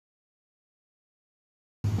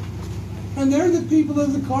And they're the people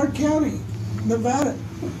of the Clark County, Nevada.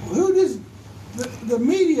 Who does the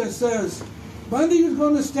media says Bundy was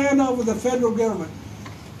going to stand over the federal government?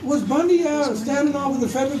 Was Bundy standing over the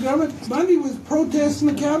federal government? Bundy was protesting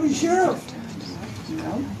the county sheriff.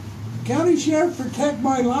 County sheriff, protect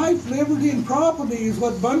my life, liberty, and property is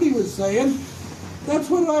what Bundy was saying. That's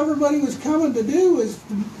what everybody was coming to do, is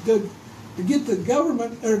to get the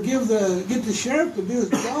government, or get the sheriff to do his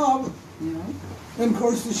job. And of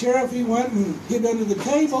course the sheriff, he went and hid under the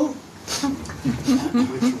table.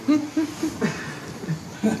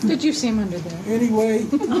 Did you see him under there? Anyway.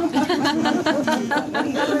 If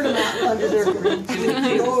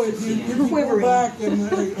you go back, and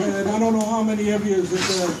I don't know how many of you is at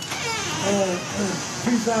the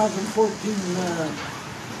 2014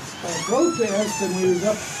 protest, and we was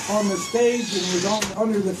up on the stage and was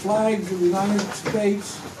under the flags of the United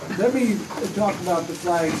States. Let me talk about the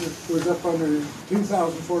flags that was up under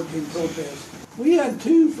 2014 protest. We had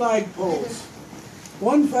two flagpoles.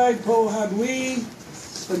 One flagpole had "we,"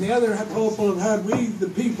 and the other flagpole had "we the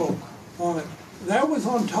people" on it. That was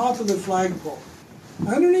on top of the flagpole.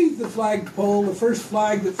 Underneath the flagpole, the first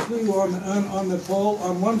flag that flew on the pole,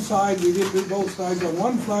 on one side, we did do both sides, on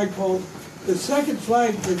one flagpole. The second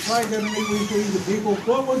flag, the flag underneath "we the people,"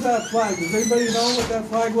 what was that flag? Does anybody know what that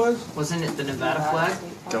flag was? Wasn't it the Nevada flag?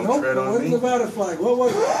 Don't nope, tread on me. It wasn't the Nevada flag. What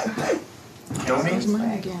was it? Don't There's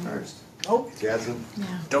mine again. Nope. Gadsden. Yeah.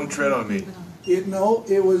 Don't tread on me. No,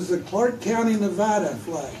 it was the Clark County, Nevada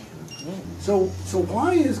flag. So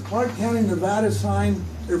why is Clark County, Nevada sign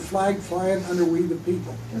their flag flying under "we the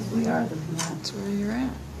people"? Because we are the people. That's where you're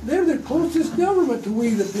at. They're the closest government to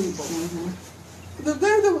 "we the people."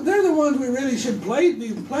 They're the ones we really should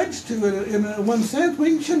be pledged to in one sense.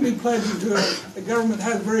 We shouldn't be pledging to a government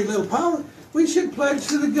that has very little power. We should pledge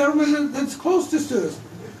to the government that's closest to us.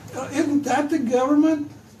 Isn't that the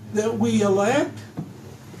government that we elect?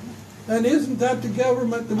 And isn't that the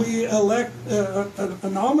government that we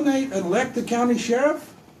nominate and elect the county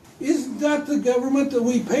sheriff? Isn't that the government that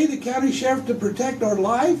we pay the county sheriff to protect our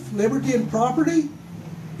life, liberty, and property?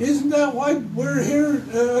 Isn't that why we're here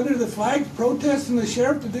under the flag protesting the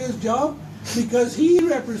sheriff to do his job? Because he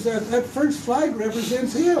represents, that first flag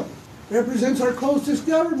represents him, represents our closest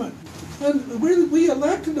government. And we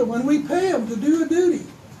elected him and we pay him to do a duty.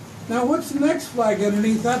 Now what's the next flag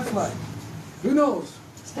underneath that flag? Who knows?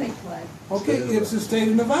 State flag. Okay, it's the state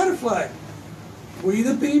of Nevada flag. We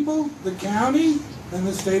the people, the county, and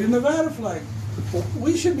the state of Nevada flag.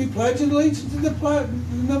 We should be pledging allegiance to the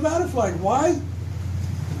Nevada flag. Why?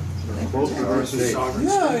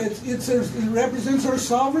 Yeah, it represents our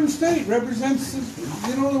sovereign state. Represents,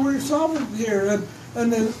 we're sovereign here,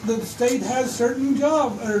 and the state has certain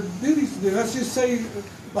jobs or duties to do. Let's just say,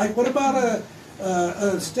 like, what about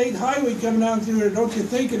a state highway coming down through here? Don't you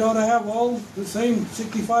think it ought to have all the same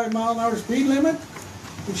 65-mile-an-hour speed limit?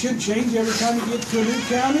 It should change every time you get to a new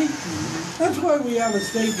county. That's why we have a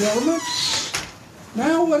state government.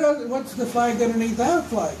 Now, what's the flag underneath that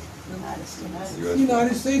flag?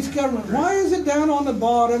 United States government. Why is it down on the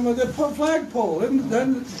bottom of the flagpole? Isn't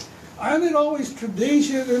it always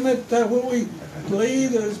tradition? Isn't it what we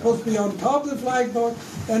believe that it's supposed to be on top of the flagpole?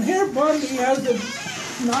 And here Bundy has the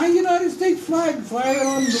United States flag flying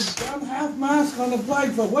on the down half-mast on the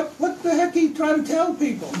flagpole. What the heck are you trying to tell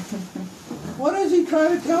people? What is he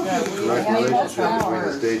trying to tell people? Direct relationship between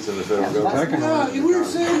the states and the federal government. Yeah, we're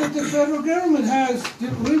saying that the federal government has,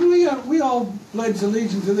 we all pledge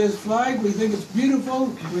allegiance to this flag. We think it's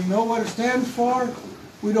beautiful. We know what it stands for.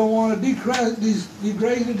 We don't want to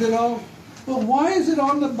degrade it at all. But why is it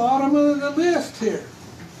on the bottom of the list here?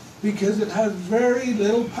 Because it has very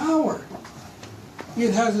little power.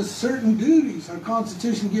 It has a certain duties. Our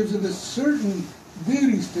Constitution gives it a certain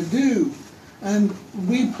duties to do. And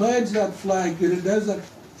we pledge that flag that it does that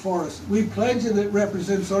for us. We pledge that it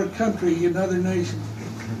represents our country and other nations.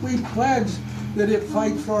 We pledge that it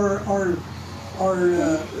fights for our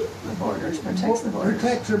borders, protects the borders.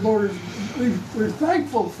 Protects our borders. We're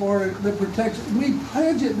thankful for the protection. We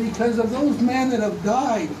pledge it because of those men that have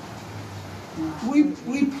died.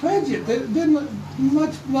 We pledge it. There's been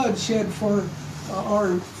much blood shed for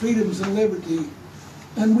our freedoms and liberty,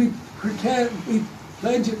 and we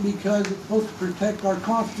pledge it because it's supposed to protect our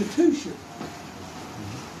Constitution.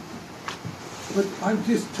 But I've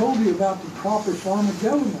just told you about the proper form of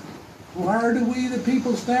government. Where do we, the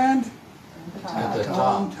people, stand? At the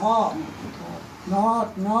On top.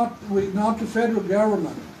 Not the federal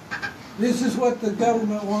government. This is what the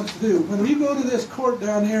government wants to do. When we go to this court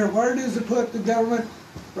down here, where does it put the government?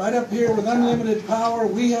 Right up here with unlimited power.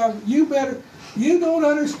 You don't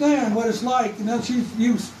understand what it's like unless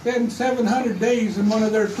you spend 700 days in one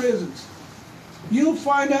of their prisons. You'll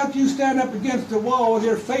find out you stand up against the wall with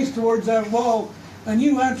your face towards that wall and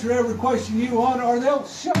you answer every question you want, or they'll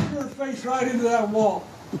shove your face right into that wall.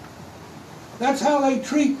 That's how they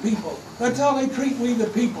treat people. That's how they treat we the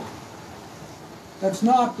people. That's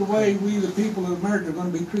not the way we the people of America are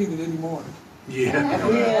going to be treated anymore.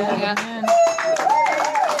 Amen.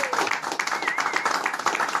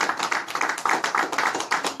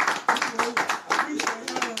 I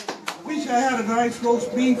wish I had a nice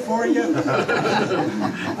roast beef for you and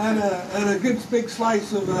a good big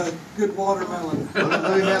slice of good watermelon.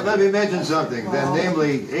 Let me mention something, then,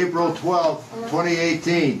 namely April 12th,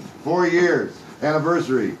 2018, 4 years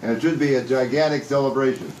anniversary, and it should be a gigantic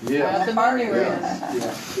celebration. Yeah. The party is.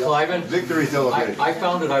 Cliven, Victory celebration. I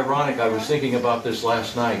found it ironic. I was thinking about this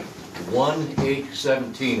last night.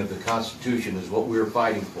 1/8/17 of the Constitution is what we were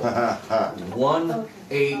fighting for.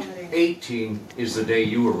 1/8/18 is the day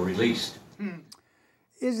you were released.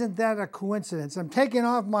 Isn't that a coincidence? I'm taking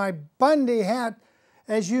off my Bundy hat.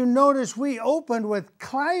 As you notice, we opened with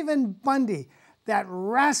Cliven Bundy, that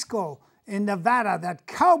rascal in Nevada, that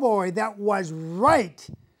cowboy that was right.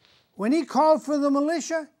 When he called for the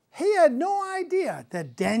militia, he had no idea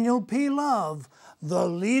that Daniel P. Love, the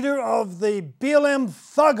leader of the BLM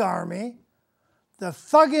Thug Army, the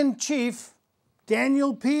thug-in-chief,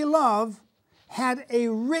 Daniel P. Love, had a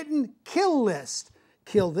written kill list.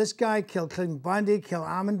 Kill this guy, kill Cliven Bundy, kill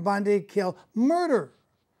Ammon Bundy, kill, murder.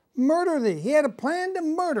 Murder thee. He had a plan to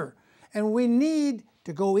murder. And we need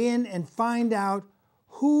to go in and find out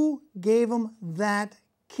who gave him that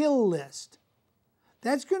kill list.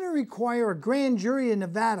 That's going to require a grand jury in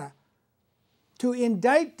Nevada to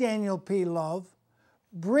indict Daniel P. Love,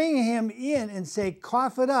 bring him in and say,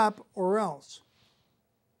 cough it up or else.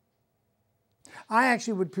 I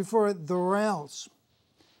actually would prefer the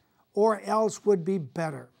or else would be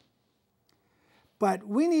better. But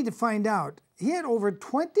we need to find out. He had over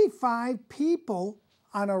 25 people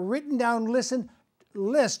on a written down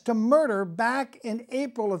list to murder back in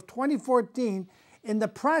April of 2014 in the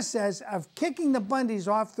process of kicking the Bundys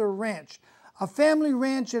off their ranch. A family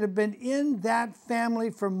ranch that had been in that family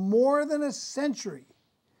for more than a century,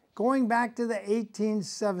 going back to the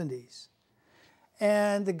 1870s.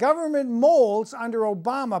 And the government molds under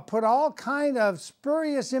Obama put all kind of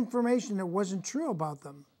spurious information that wasn't true about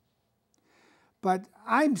them. But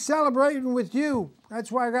I'm celebrating with you.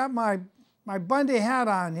 That's why I got my Bundy hat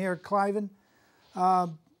on here, Cliven.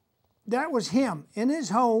 That was him in his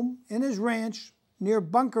home, in his ranch, near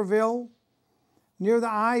Bunkerville, near the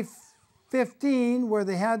I-15, where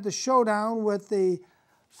they had the showdown with the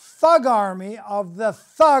thug army of the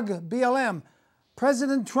thug BLM.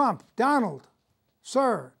 President Trump, Donald,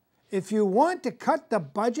 sir, if you want to cut the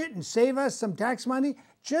budget and save us some tax money,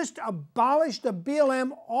 just abolish the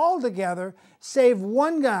BLM altogether, save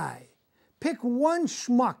one guy. Pick one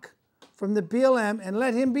schmuck from the BLM and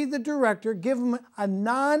let him be the director, give him a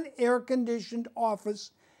non-air-conditioned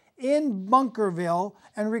office in Bunkerville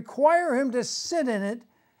and require him to sit in it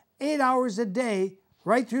 8 hours a day,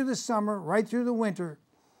 right through the summer, right through the winter.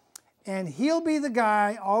 And he'll be the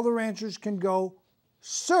guy all the ranchers can go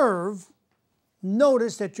serve.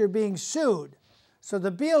 Notice that you're being sued. So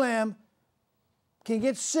the BLM can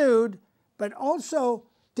get sued, but also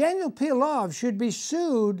Daniel P. Love should be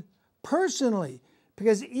sued personally,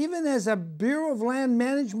 because even as a Bureau of Land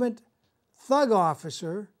Management thug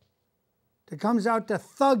officer that comes out to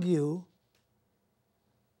thug you,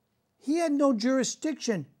 he had no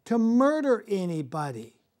jurisdiction to murder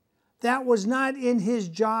anybody. That was not in his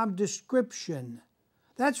job description.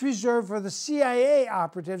 That's reserved for the CIA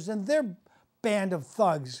operatives and their band of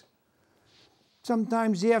thugs.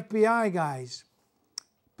 Sometimes the FBI guys.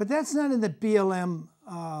 But that's not in the BLM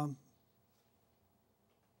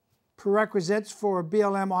prerequisites for a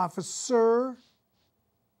BLM officer.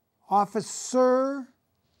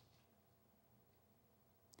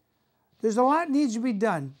 There's a lot needs to be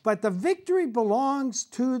done, but the victory belongs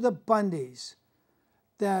to the Bundys.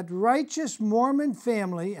 That righteous Mormon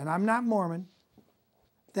family, and I'm not Mormon,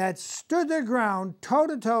 that stood their ground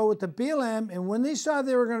toe-to-toe with the BLM, and when they saw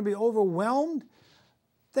they were going to be overwhelmed,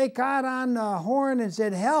 they got on the horn and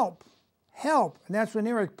said, help, help. And that's when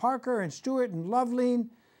Eric Parker and Stewart and Loveline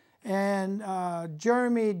and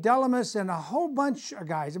Jeremy Delamus and a whole bunch of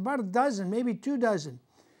guys, about a dozen, maybe 2 dozen,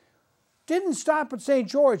 didn't stop at St.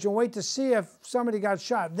 George and wait to see if somebody got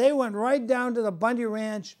shot. They went right down to the Bundy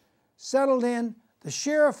Ranch, settled in. The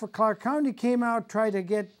sheriff of Clark County came out, tried to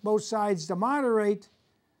get both sides to moderate.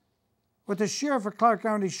 What the sheriff of Clark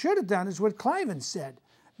County should have done is what Cliven said.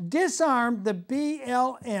 Disarmed the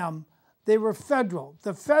BLM. They were federal.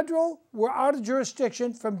 The federal were out of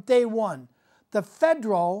jurisdiction from day one. The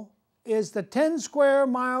federal is the 10 square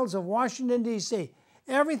miles of Washington, D.C.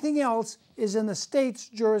 Everything else is in the state's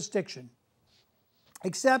jurisdiction.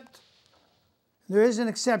 Except, there is an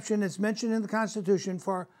exception, it's mentioned in the Constitution,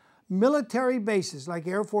 for military bases like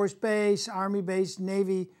Air Force Base, Army Base,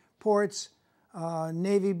 Navy ports,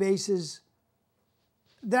 Navy bases.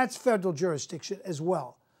 That's federal jurisdiction as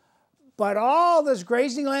well. But all this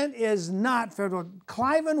grazing land is not federal.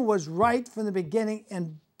 Cliven was right from the beginning.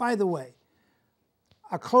 And by the way,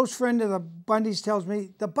 a close friend of the Bundys tells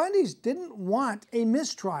me the Bundys didn't want a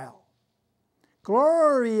mistrial.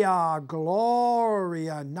 Gloria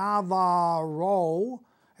Navarro,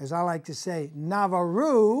 as I like to say,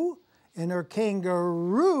 Navarro, in her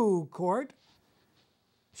kangaroo court.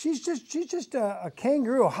 She's just a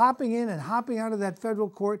kangaroo hopping in and hopping out of that federal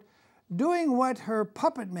court, doing what her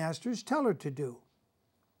puppet masters tell her to do.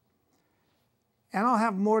 And I'll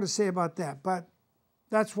have more to say about that, but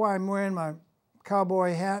that's why I'm wearing my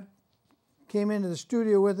cowboy hat. Came into the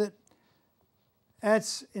studio with it.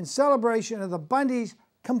 That's in celebration of the Bundys'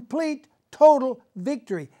 complete, total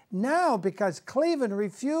victory. Now, because Cleveland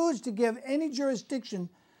refused to give any jurisdiction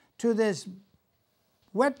to this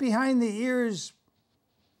wet behind the ears.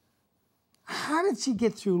 How did she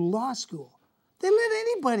get through law school? They let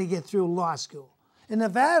anybody get through law school. In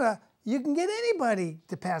Nevada, you can get anybody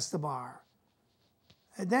to pass the bar.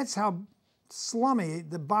 And that's how slummy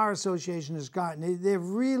the Bar Association has gotten. They've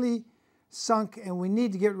really sunk, and we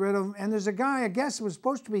need to get rid of them. And there's a guy, I guess, who was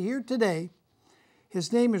supposed to be here today.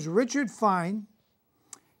 His name is Richard Fine.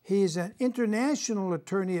 He's an international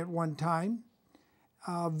attorney at one time,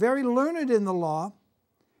 very learned in the law,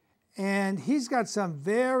 and he's got some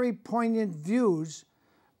very poignant views,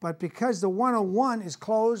 but because the 101 is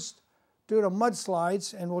closed due to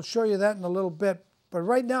mudslides, and we'll show you that in a little bit. But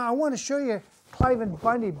right now, I want to show you Cliven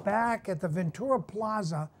Bundy back at the Ventura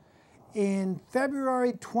Plaza in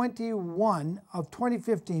February 21 of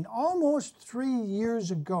 2015, almost 3 years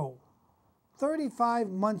ago, 35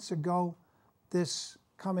 months ago, this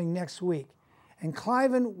coming next week. And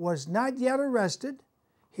Cliven was not yet arrested.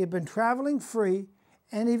 He had been traveling free,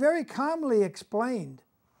 and he very calmly explained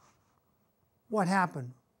what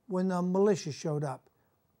happened when the militia showed up.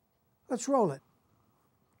 Let's roll it.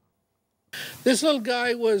 This little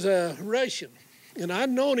guy was a Russian, and I've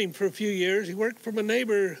known him for a few years. He worked for my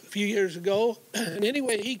neighbor a few years ago, and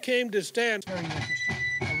anyway, he came to stand. Very interesting,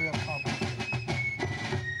 a real cowboy.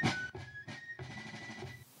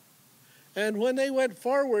 And when they went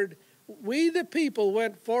forward, we the people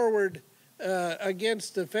went forward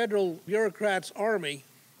against the federal bureaucrats' army.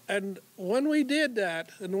 And when we did that,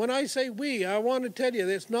 and when I say we, I want to tell you,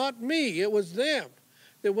 it's not me, it was them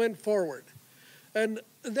that went forward. And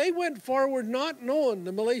they went forward not knowing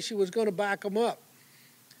the militia was going to back them up.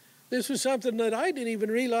 This was something that I didn't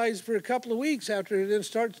even realize for a couple of weeks after I didn't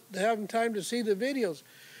start having time to see the videos.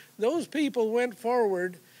 Those people went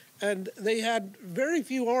forward, and they had very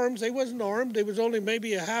few arms. They wasn't armed. There was only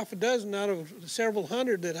maybe a half a dozen out of several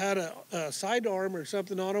hundred that had a sidearm or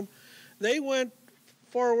something on them. They went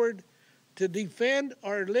forward to defend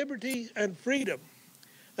our liberty and freedom.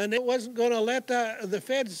 And it wasn't going to let the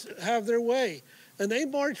feds have their way. And they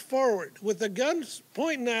marched forward with the guns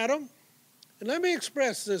pointing at them. And let me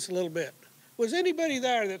express this a little bit. Was anybody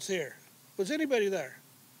there that's here? Was anybody there?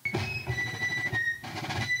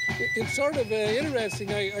 It's sort of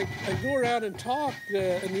interesting. I go around and talk,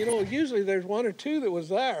 and you know, usually there's one or two that was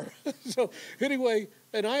there. So anyway,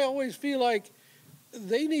 and I always feel like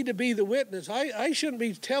they need to be the witness. I shouldn't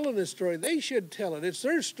be telling this story. They should tell it. It's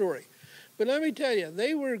their story. But let me tell you,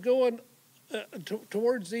 they were going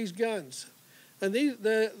towards these guns. And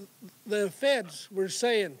the feds were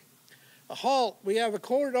saying, halt, we have a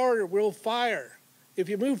court order, we'll fire. If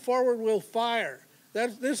you move forward, we'll fire.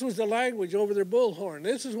 This was the language over their bullhorn.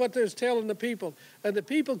 This is what they're telling the people. And the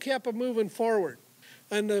people kept moving forward.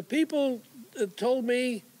 And the people told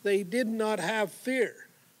me they did not have fear.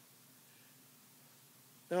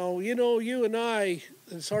 Now, you know, you and I,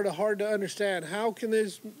 it's sort of hard to understand. How can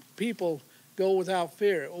these people go without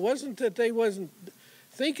fear? It wasn't that they wasn't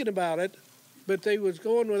thinking about it, but they was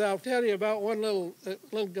going without. I'll tell you about one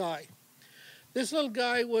little guy. This little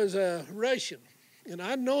guy was a Russian, and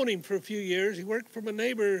I've known him for a few years. He worked for my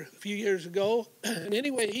neighbor a few years ago, and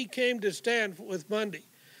anyway, he came to stand with Bundy.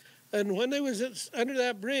 And when they was under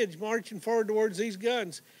that bridge marching forward towards these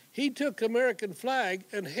guns, he took the American flag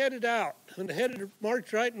and headed out, and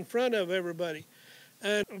marched right in front of everybody.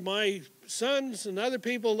 And my sons and other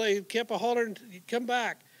people, they kept hollering, come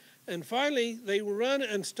back. And finally, they run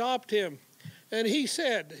and stopped him. And he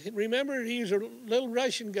said, remember, he's a little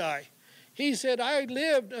Russian guy. He said, I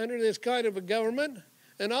lived under this kind of a government,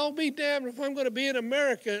 And I'll be damned if I'm going to be in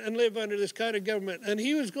America and live under this kind of government. And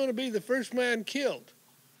he was going to be the first man killed.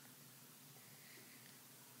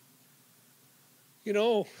 You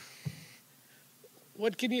know,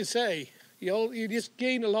 what can you say? You just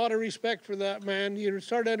gain a lot of respect for that man. You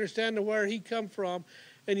start understanding where he come from,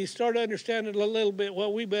 and you start understanding a little bit,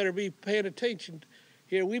 well, we better be paying attention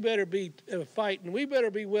here. We better be fighting. We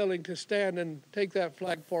better be willing to stand and take that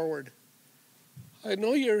flag forward. I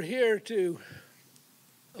know you're here to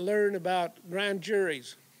learn about grand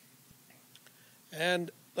juries. And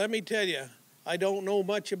let me tell you, I don't know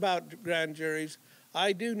much about grand juries.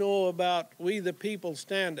 I do know about we the people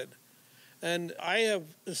standing. And I have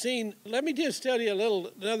seen, let me just tell you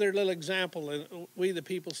another little example in we the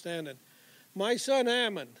people standing. My son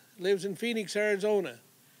Ammon lives in Phoenix, Arizona.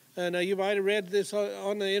 And you might have read this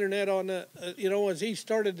on the internet as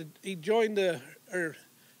he joined or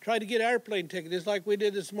tried to get airplane tickets, just like we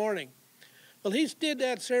did this morning. Well, he's did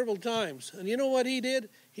that several times. And you know what he did?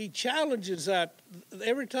 He challenges that.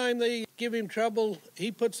 Every time they give him trouble,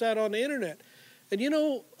 he puts that on the internet. And you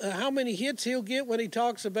know how many hits he'll get when he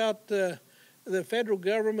talks about the federal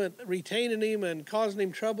government retaining him and causing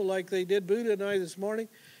him trouble like they did Buddha and I this morning?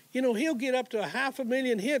 You know, he'll get up to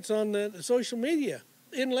 500,000 hits on the social media.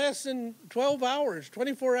 In less than 12 hours,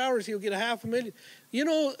 24 hours, he'll get 500,000. You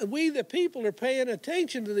know, we the people are paying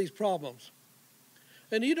attention to these problems.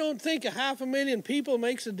 And you don't think 500,000 people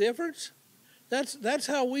makes a difference? That's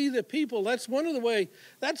how we the people, that's one of the way,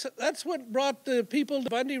 that's what brought the people to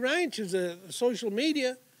Bundy Ranch is the social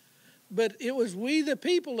media. But it was we the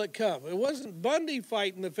people that come. It wasn't Bundy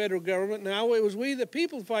fighting the federal government. Now it was we the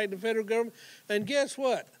people fighting the federal government. And guess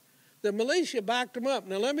what? The militia backed them up.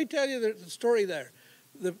 Now let me tell you the story there.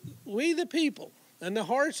 We the people and the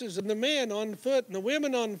horses and the men on foot and the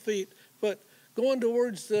women on foot going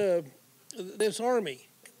towards this army.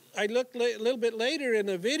 I looked a little bit later in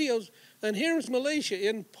the videos, and here's militia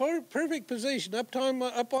in perfect position up on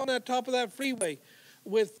that top of that freeway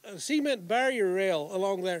with a cement barrier rail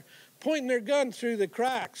along there, pointing their guns through the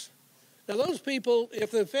cracks. Now those people,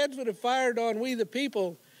 if the feds would have fired on we the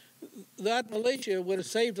people, that militia would have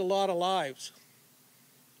saved a lot of lives.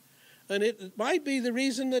 And it might be the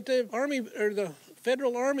reason that the army or the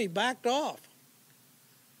federal army backed off,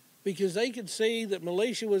 because they could see that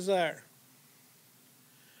militia was there.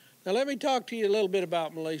 Now let me talk to you a little bit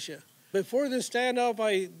about militia. Before this standoff,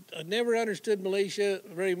 I never understood militia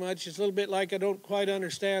very much. It's a little bit like I don't quite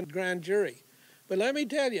understand grand jury. But let me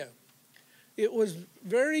tell you, it was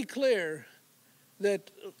very clear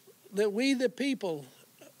that we the people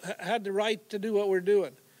had the right to do what we're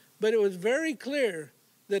doing. But it was very clear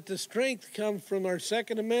that the strength comes from our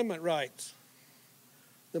Second Amendment rights.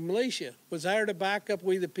 The militia was there to back up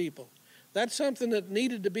we the people. That's something that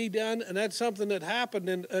needed to be done, and that's something that happened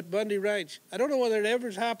at Bundy Ranch. I don't know whether it ever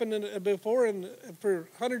happened before for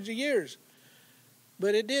hundreds of years,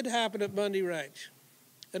 but it did happen at Bundy Ranch.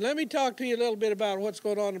 And let me talk to you a little bit about what's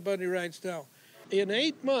going on at Bundy Ranch now. In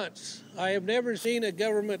 8 months, I have never seen a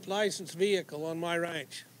government licensed vehicle on my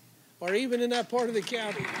ranch, or even in that part of the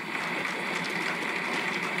county.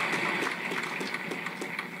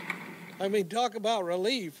 I mean, talk about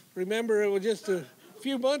relief. Remember, it was just a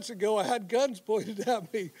few months ago I had guns pointed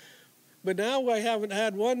at me, but now I haven't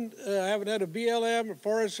had one. I haven't had a BLM, a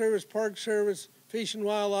Forest Service, Park Service, Fish and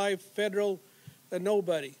Wildlife, federal, and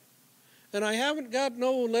nobody. And I haven't got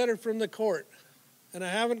no letter from the court, and I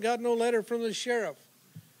haven't got no letter from the sheriff.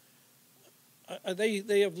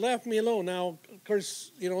 They have left me alone. Now, of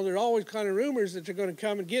course, you know, there are always kind of rumors that they're going to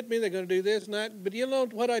come and get me. They're going to do this and that. But you know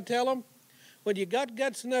what I tell them? When you got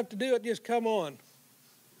guts enough to do it, just come on.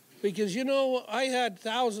 Because, you know, I had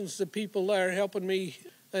thousands of people there helping me,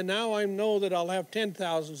 and now I know that I'll have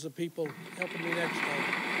 10,000s of people helping me next time.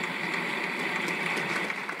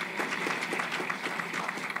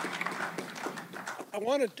 I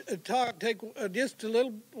want to take just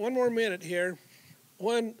one more minute here.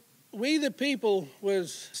 When we the people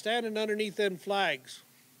was standing underneath them flags,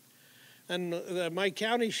 and my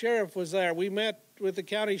county sheriff was there. We met with the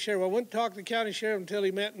county sheriff. I wouldn't talk to the county sheriff until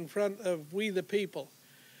he met in front of we the people.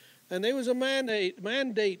 And there was a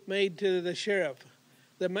mandate made to the sheriff.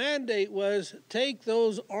 The mandate was take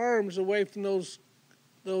those arms away from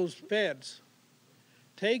those feds.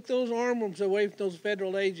 Take those arms away from those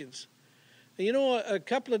federal agents. And you know, a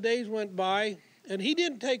couple of days went by, and he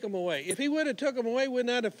didn't take them away. If he would have took them away, we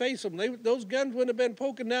wouldn't have to face them. Those guns wouldn't have been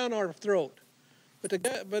poking down our throat.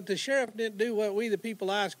 But the sheriff didn't do what we the people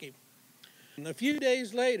asked him. And a few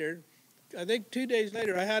days later, I think 2 days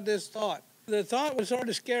later, I had this thought. The thought was sort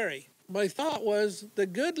of scary. My thought was, the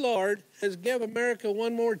good Lord has given America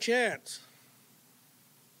one more chance.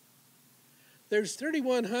 There's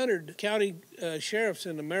 3,100 county sheriffs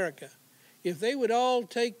in America. If they would all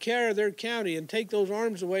take care of their county and take those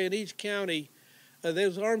arms away in each county,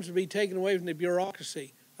 those arms would be taken away from the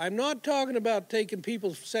bureaucracy. I'm not talking about taking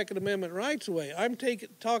people's Second Amendment rights away. I'm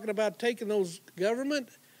talking about taking those government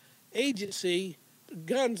agency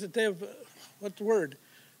guns that they've,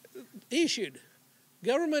 issued.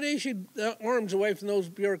 Government issued arms away from those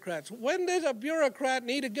bureaucrats. When does a bureaucrat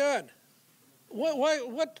need a gun?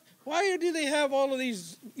 Why do they have all of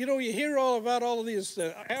these, you hear all about all of these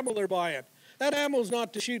ammo they're buying. That ammo's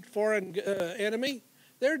not to shoot foreign enemy.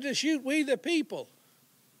 They're to shoot we the people.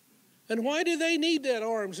 And why do they need that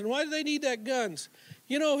arms? And why do they need that guns?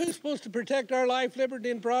 You know who's supposed to protect our life,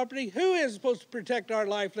 liberty, and property? Who is supposed to protect our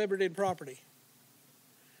life, liberty, and property?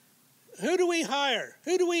 Who do we hire?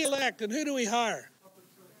 Who do we elect, and who do we hire?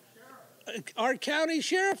 Our county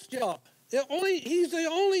sheriff's job. He's the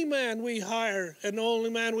only man we hire and the only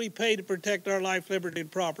man we pay to protect our life, liberty,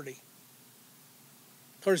 and property.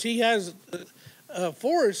 Of course, he has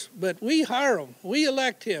force, but we hire him. We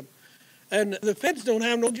elect him. And the feds don't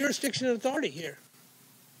have no jurisdiction and authority here.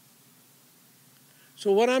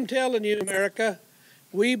 So what I'm telling you, America,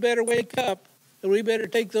 we better wake up and we better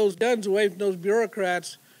take those guns away from those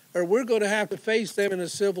bureaucrats, or we're going to have to face them in a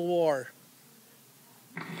civil war.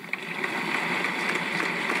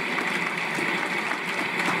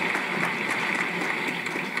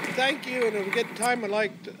 Thank you, and if we get time, I'd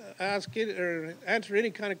like to ask it or answer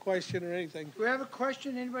any kind of question or anything. Do we have a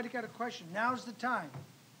question? Anybody got a question? Now's the time.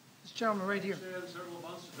 This gentleman right here. You said several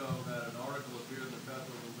months ago that an article appeared in the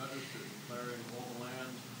Federal Register declaring all the land,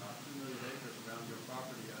 about 2 million acres around your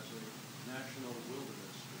property as a national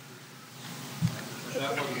wilderness. If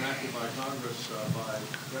that wasn't acted by Congress by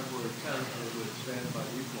February 10th, it would stand by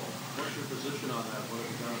default. What's your position on that? What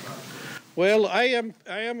have you done about it? Well,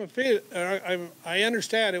 I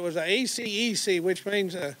understand it was a ACEC, which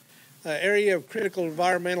means a area of critical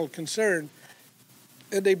environmental concern.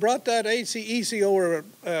 And they brought that ACEC over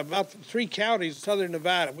about 3 counties, southern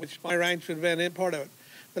Nevada, which my ranch would have been part of it.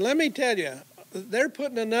 But let me tell you, they're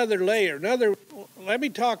putting another layer. Let me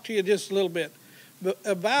talk to you just a little bit.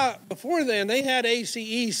 Before then, they had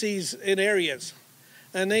ACECs in areas.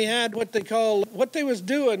 And they had what they was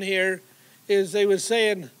doing here is they was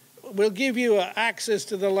saying, we'll give you access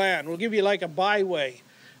to the land. We'll give you like a byway.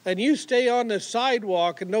 And you stay on the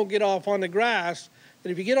sidewalk and don't get off on the grass.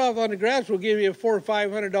 And if you get off on the grass, we'll give you a $400 or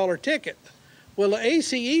 $500 ticket. Well, the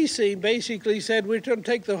ACEC basically said we're going to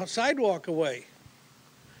take the sidewalk away.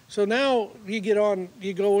 So now you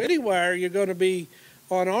go anywhere, you're going to be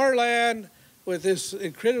on our land with this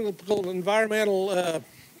critical environmental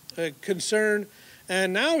concern.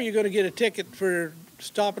 And now you're going to get a ticket for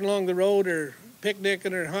stopping along the road or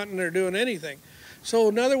picnicking or hunting or doing anything. So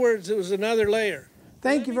in other words, it was another layer.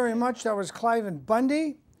 Thank you very much. That was Cliven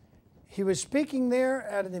Bundy. He was speaking there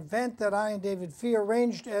at an event that I and David Fee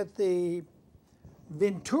arranged at the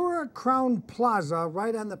Ventura Crown Plaza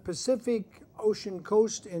right on the Pacific Ocean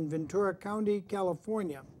coast in Ventura County,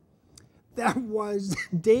 California. The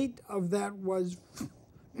date of that was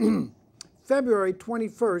February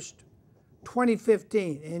 21st,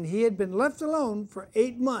 2015, and he had been left alone for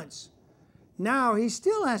 8 months. Now he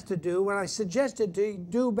still has to do what I suggested to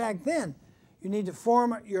do back then. You need to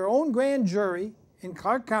form your own grand jury in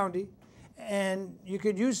Clark County, and you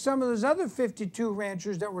could use some of those other 52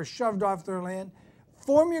 ranchers that were shoved off their land.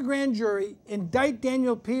 Form your grand jury, indict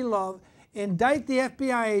Daniel P. Love, indict the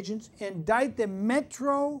FBI agents, indict the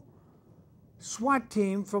Metro SWAT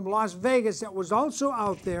team from Las Vegas that was also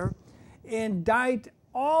out there, indict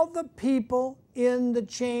all the people in the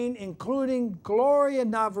chain, including Gloria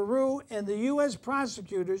Navarro and the U.S.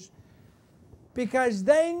 prosecutors, because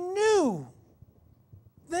they knew.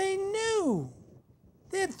 They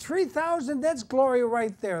had 3,000, that's Gloria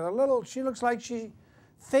right there. She looks like she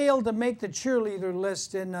failed to make the cheerleader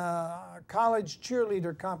list in a college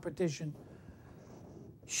cheerleader competition.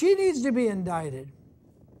 She needs to be indicted.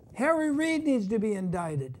 Harry Reid needs to be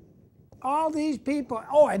indicted. All these people,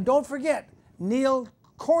 oh, and don't forget, Neil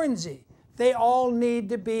Cornsey. They all need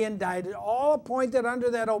to be indicted, all appointed under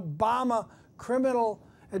that Obama criminal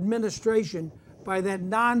administration by that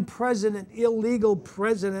non-president, illegal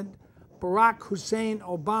president, Barack Hussein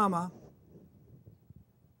Obama.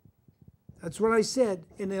 That's what I said,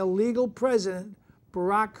 an illegal president,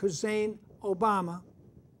 Barack Hussein Obama.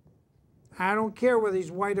 I don't care whether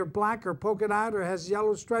he's white or black or polka dot or has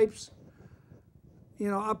yellow stripes,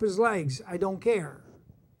 up his legs. I don't care.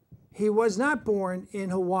 He was not born in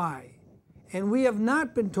Hawaii, and we have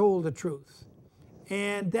not been told the truth.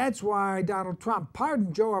 And that's why Donald Trump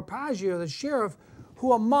pardoned Joe Arpaio, the sheriff,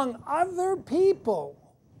 who among other people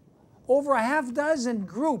over a half dozen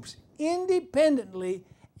groups independently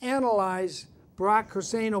analyzed Barack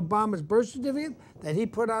Hussein Obama's birth certificate that he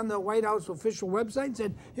put on the White House official website and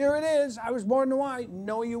said, here it is, I was born in Hawaii.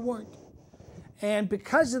 No, you weren't. And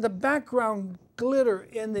because of the background glitter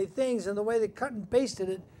in the things and the way they cut and pasted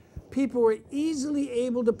it, people were easily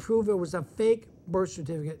able to prove it was a fake birth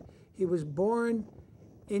certificate. He was born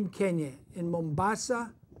in Kenya, in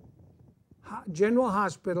Mombasa General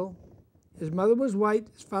Hospital. His mother was white,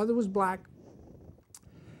 his father was black,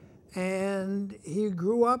 and he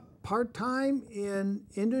grew up part-time in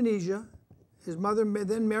Indonesia. His mother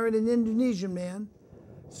then married an Indonesian man,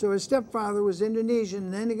 so his stepfather was Indonesian,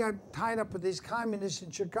 and then he got tied up with these communists in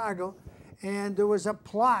Chicago, and there was a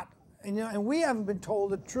plot, and we haven't been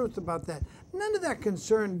told the truth about that. None of that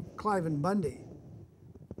concerned Cliven Bundy,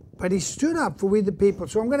 but he stood up for we the people.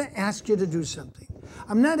 So I'm going to ask you to do something.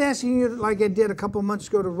 I'm not asking you, like I did a couple months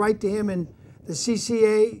ago, to write to him in the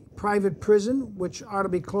CCA private prison, which ought to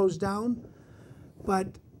be closed down, but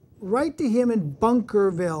write to him in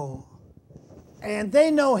Bunkerville. And they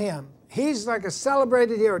know him. He's like a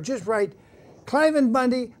celebrated hero. Just write Cliven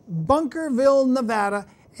Bundy, Bunkerville, Nevada,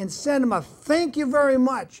 and send him a thank you very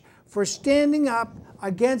much for standing up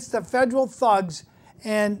against the federal thugs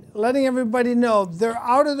and letting everybody know they're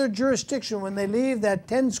out of their jurisdiction when they leave that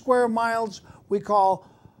 10 square miles we call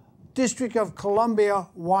District of Columbia,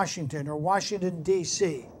 Washington, or Washington,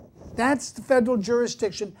 D.C. That's the federal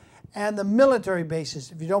jurisdiction and the military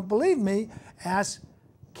bases. If you don't believe me, ask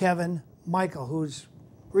Kevin Michael, who's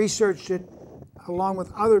researched it along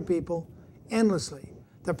with other people endlessly.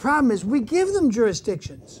 The problem is we give them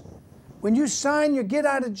jurisdictions. When you sign your get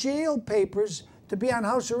out of jail papers to be on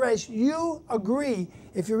house arrest, you agree,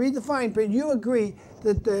 if you read the fine print, you agree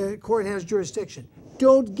that the court has jurisdiction.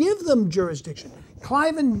 Don't give them jurisdiction.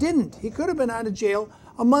 Cliven didn't. He could have been out of jail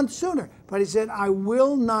a month sooner, but he said, I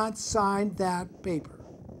will not sign that paper.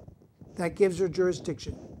 That gives her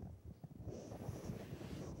jurisdiction.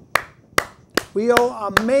 We owe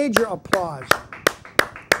a major applause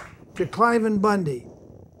to Cliven Bundy.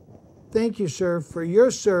 Thank you, sir, for your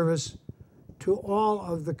service to all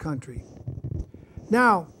of the country.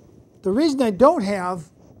 Now, the reason I don't have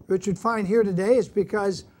Richard Fine here today is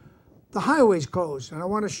because the highway's closed. And I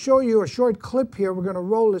want to show you a short clip here. We're going to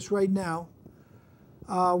roll this right now,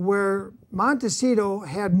 where Montecito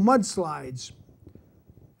had mudslides.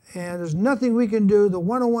 And there's nothing we can do. The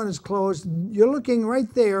 101 is closed. You're looking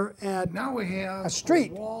right there at now we have a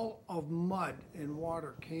street. A wall of mud and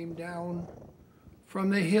water came down from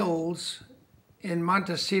the hills in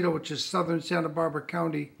Montecito, which is southern Santa Barbara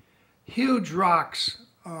County. Huge rocks.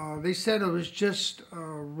 They said it was just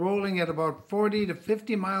rolling at about 40 to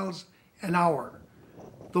 50 miles an hour.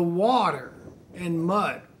 The water and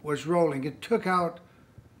mud was rolling. It took out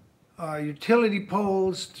utility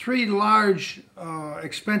poles. 3 large,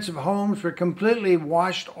 expensive homes were completely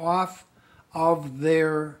washed off of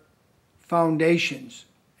their foundations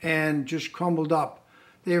and just crumbled up.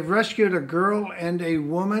 They have rescued a girl and a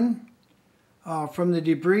woman from the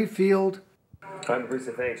debris field. I'm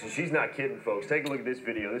Brisa, thanks. And she's not kidding, folks. Take a look at this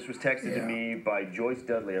video. This was texted to me by Joyce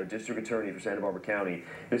Dudley, our district attorney for Santa Barbara County.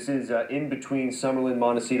 This is in between Summerlin,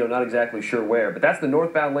 Montecito, not exactly sure where, but that's the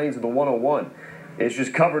northbound lanes of the 101. It's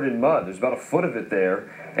just covered in mud. There's about a foot of it there.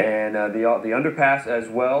 And the underpass as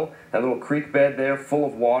well, that little creek bed there full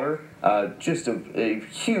of water. Just a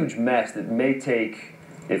huge mess that may take,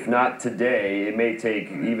 if not today, it may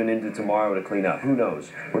take even into tomorrow to clean up. Who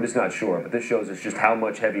knows? We're just not sure. But this shows us just how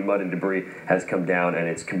much heavy mud and debris has come down, and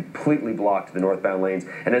it's completely blocked the northbound lanes.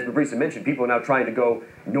 And as Fabrice mentioned, people are now trying to go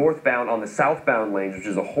northbound on the southbound lanes, which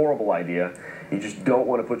is a horrible idea. You just don't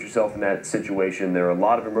want to put yourself in that situation. There are a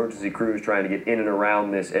lot of emergency crews trying to get in and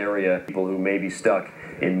around this area, people who may be stuck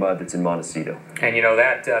in mud that's in Montecito. And you know,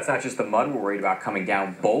 it's not just the mud we're worried about coming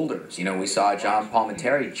down, boulders. You know, we saw John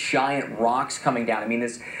Palmentary, giant rocks coming down. I mean,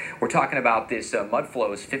 we're talking about this mud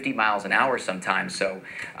flows 50 miles an hour sometimes. So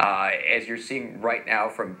as you're seeing right now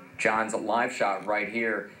from John's live shot right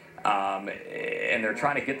here, and they're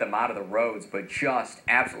trying to get them out of the roads, but just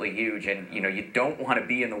absolutely huge. And, you know, you don't want to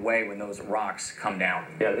be in the way when those rocks come down.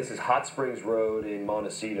 Yeah, this is Hot Springs Road in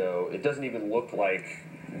Montecito. It doesn't even look like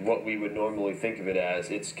what we would normally think of it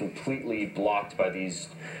as. It's completely blocked by these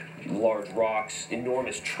large rocks.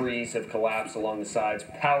 Enormous trees have collapsed along the sides.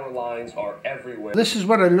 Power lines are everywhere. This is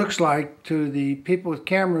what it looks like to the people with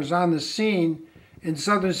cameras on the scene in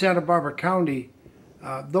southern Santa Barbara County.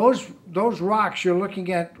 Those rocks you're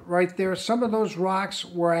looking at right there, some of those rocks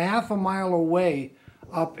were a half a mile away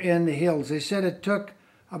up in the hills. They said it took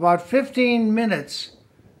about 15 minutes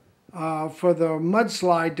for the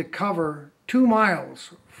mudslide to cover 2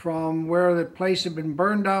 miles from where the place had been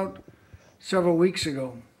burned out several weeks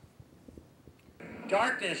ago.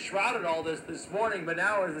 Darkness shrouded all this morning, but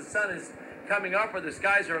now as the sun is coming up or the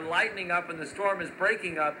skies are lightening up and the storm is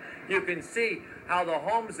breaking up, you can see how the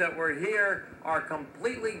homes that were here are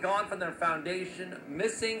completely gone from their foundation,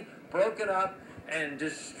 missing, broken up, and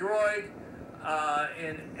destroyed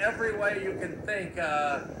in every way you can think,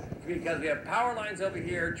 because we have power lines over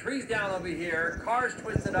here, trees down over here, cars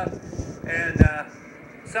twisted up, and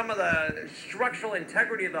some of the structural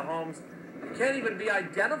integrity of the homes can't even be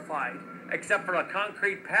identified except for a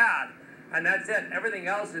concrete pad, and that's it. Everything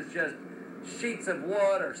else is just sheets of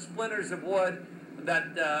wood or splinters of wood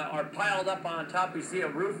that are piled up on top. We see a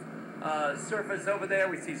roof surface over there.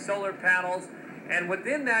 We see solar panels, and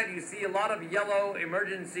within that you see a lot of yellow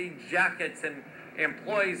emergency jackets, and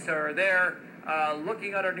employees are there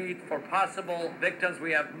looking underneath for possible victims.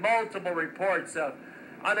 We have multiple reports of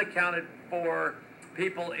unaccounted for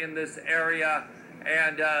people in this area.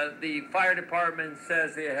 And the fire department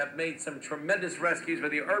says they have made some tremendous rescues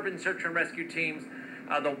with the urban search and rescue teams,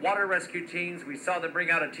 the water rescue teams. We saw them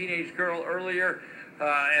bring out a teenage girl earlier,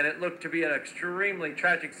 and it looked to be an extremely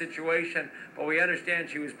tragic situation. But we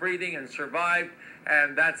understand she was breathing and survived,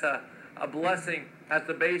 and that's a blessing at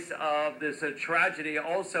the base of this tragedy.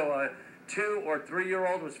 Also, a 2 or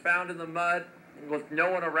 3-year-old was found in the mud with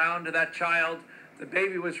no one around to that child. The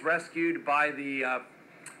baby was rescued by the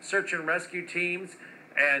search and rescue teams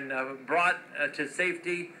and brought to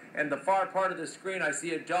safety. And the far part of the screen, I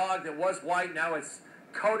see a dog that was white. Now it's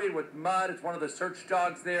coated with mud. It's one of the search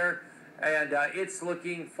dogs there. And it's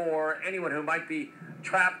looking for anyone who might be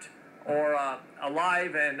trapped or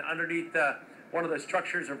alive and underneath one of the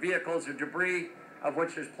structures or vehicles or debris, of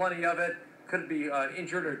which there's plenty of it. Could be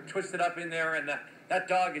injured or twisted up in there. And that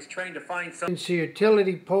dog is trained to find some. You can see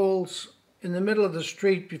utility poles in the middle of the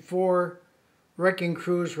street before wrecking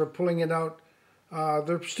crews were pulling it out.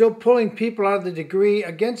 They're still pulling people out of the debris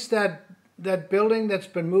against that building that's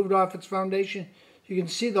been moved off its foundation. You can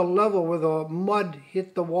see the level where the mud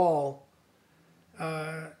hit the wall.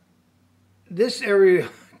 This area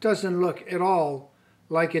doesn't look at all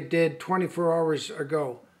like it did 24 hours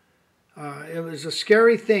ago. It was a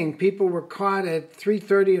scary thing. People were caught at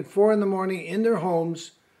 3:30 and 4 in the morning in their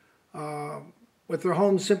homes, with their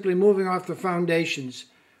homes simply moving off their foundations.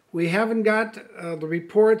 We haven't got the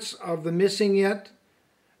reports of the missing yet,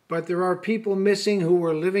 but there are people missing who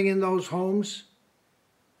were living in those homes,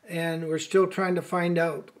 and we're still trying to find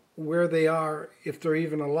out where they are, if they're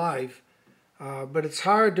even alive. But it's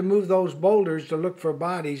hard to move those boulders to look for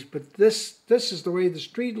bodies, but this is the way the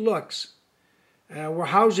street looks. Where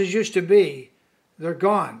houses used to be, they're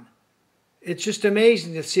gone. It's just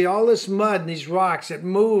amazing to see all this mud and these rocks that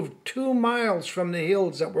moved 2 miles from the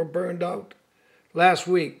hills that were burned out last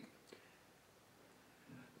week.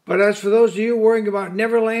 But as for those of you worrying about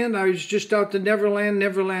Neverland, I was just out to Neverland.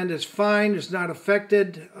 Neverland is fine. It's not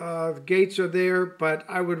affected. The gates are there. But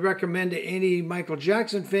I would recommend to any Michael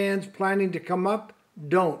Jackson fans planning to come up,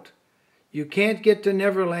 don't. You can't get to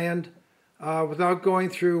Neverland without going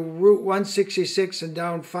through Route 166 and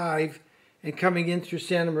down 5 and coming in through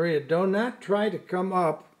Santa Maria. Do not try to come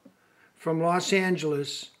up from Los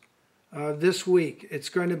Angeles this week. It's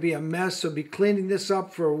going to be a mess. So be cleaning this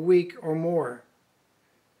up for a week or more.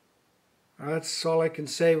 That's all I can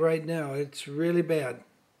say right now. It's really bad.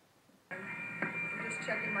 Just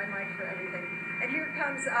checking my mic for everything. And here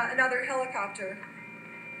comes another helicopter.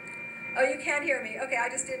 Oh, you can't hear me. Okay, I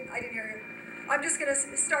didn't hear you. I'm just going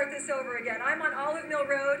to start this over again. I'm on Olive Mill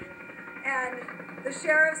Road, and the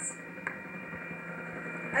sheriffs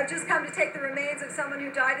have just come to take the remains of someone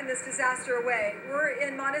who died in this disaster away. We're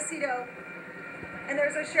in Montecito, and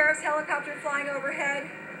there's a sheriff's helicopter flying overhead,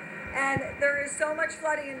 and there is so much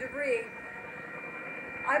flooding and debris.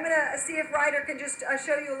 I'm going to see if Ryder can just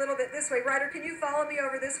show you a little bit this way. Ryder, can you follow me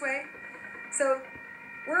over this way? So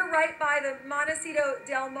we're right by the Montecito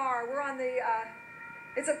Del Mar. We're on the,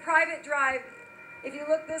 it's a private drive. If you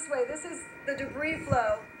look this way, this is the debris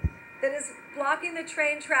flow that is blocking the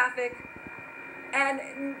train traffic.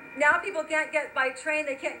 And now people can't get by train.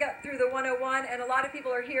 They can't get through the 101. And a lot of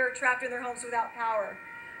people are here trapped in their homes without power.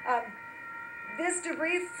 This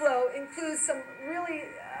debris flow includes some really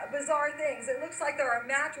bizarre things. It looks like there are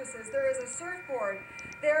mattresses. There is a surfboard.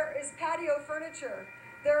 There is patio furniture.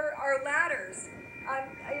 There are ladders.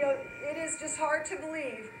 It is just hard to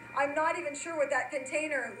believe. I'm not even sure what that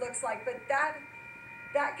container looks like, but that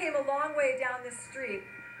came a long way down this street.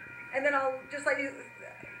 And then I'll just let you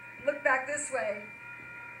look back this way.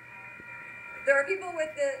 There are people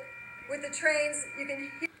with the trains. You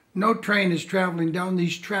can hear. No train is traveling down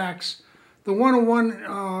these tracks. The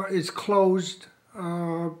 101 is closed.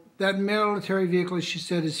 That military vehicle, as she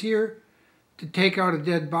said, is here. to take out a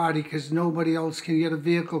dead body because nobody else can get a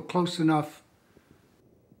vehicle close enough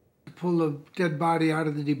to pull the dead body out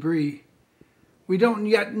of the debris. We don't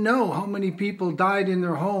yet know how many people died in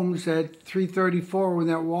their homes at 334 when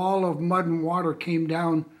that wall of mud and water came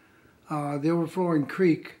down the overflowing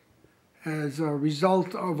creek as a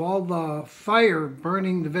result of all the fire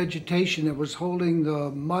burning the vegetation that was holding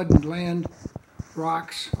the mud and land,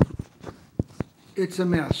 rocks. It's a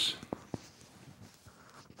mess.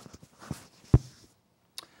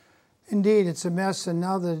 Indeed, it's a mess, and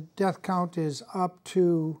now the death count is up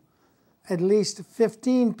to at least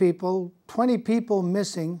 15 people, 20 people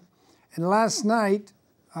missing. And last night,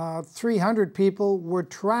 300 people were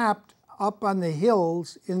trapped up on the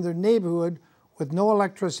hills in their neighborhood with no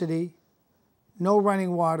electricity, no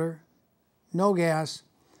running water, no gas.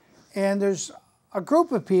 And there's a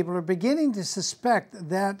group of people are beginning to suspect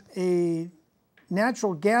that a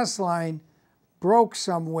natural gas line broke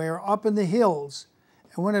somewhere up in the hills.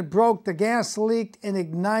 And when it broke, the gas leaked and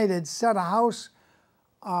ignited, set a house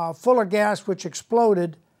full of gas, which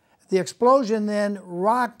exploded. The explosion then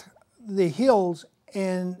rocked the hills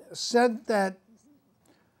and sent that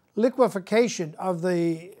liquefaction of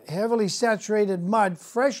the heavily saturated mud,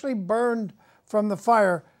 freshly burned from the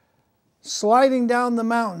fire, sliding down the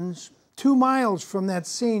mountains 2 miles from that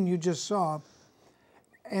scene you just saw.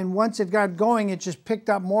 And once it got going, it just picked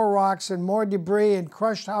up more rocks and more debris and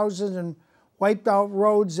crushed houses and wiped out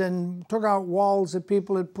roads and took out walls that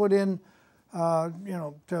people had put in,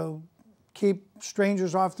 to keep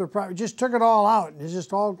strangers off their property. Just took it all out, and it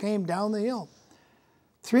just all came down the hill.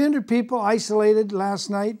 300 people isolated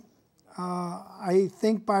last night. I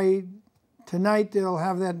think by tonight they'll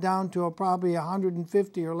have that down to probably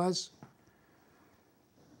 150 or less.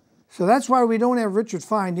 So that's why we don't have Richard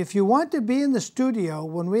Fine. If you want to be in the studio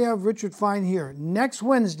when we have Richard Fine here, next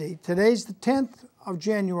Wednesday, today's the 10th of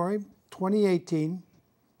January, 2018,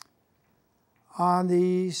 on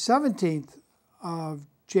the 17th of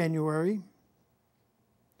January,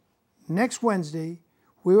 next Wednesday,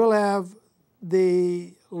 we will have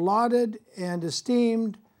the lauded and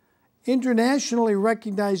esteemed, internationally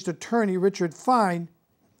recognized attorney, Richard Fine,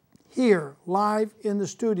 here, live in the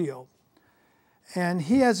studio. And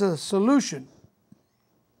he has a solution.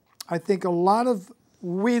 I think a lot of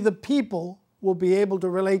we the people will be able to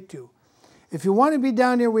relate to. If you want to be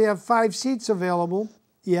down here, we have 5 seats available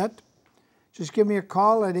yet. Just give me a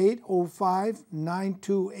call at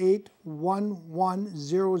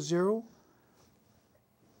 805-928-1100.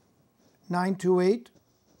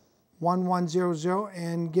 928-1100,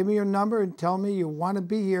 and give me your number and tell me you want to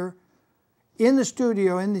be here in the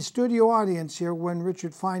studio audience here when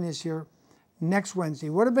Richard Fine is here next Wednesday.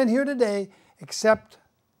 Would have been here today, except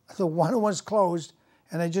the one was closed,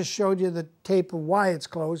 and I just showed you the tape of why it's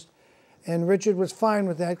closed. And Richard was fine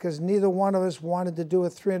with that because neither one of us wanted to do a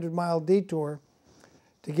 300-mile detour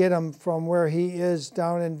to get him from where he is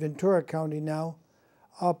down in Ventura County now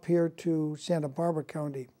up here to Santa Barbara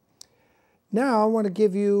County. Now I want to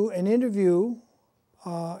give you an interview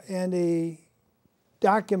and a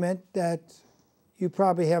document that you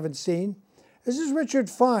probably haven't seen. This is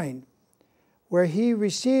Richard Fine, where he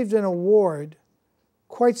received an award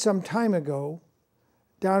quite some time ago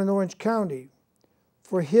down in Orange County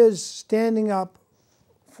for his standing up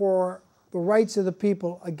for the rights of the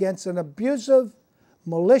people against an abusive,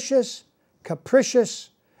 malicious, capricious,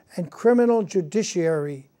 and criminal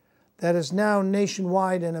judiciary that is now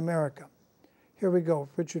nationwide in America. Here we go,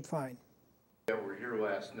 Richard Fine. We were here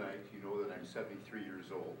last night. You know that I'm 73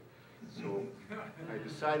 years old. So I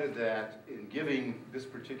decided that in giving this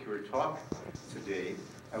particular talk today,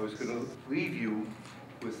 I was going to leave you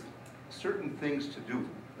with certain things to do.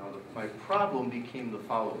 Now, my problem became the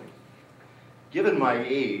following. Given my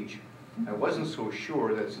age, I wasn't so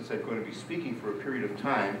sure that since I'm going to be speaking for a period of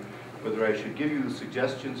time, whether I should give you the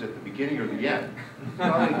suggestions at the beginning or the end.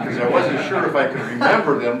 Because I wasn't sure if I could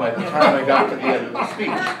remember them by the time I got to the end of the speech.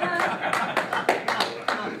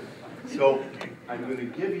 So I'm going to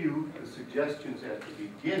give you the suggestions at the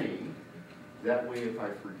beginning. That way, if I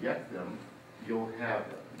forget them, you'll have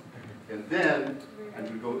them. And then I'm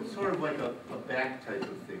going to go, it's sort of like a back type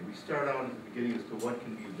of thing. We start out at the beginning as to what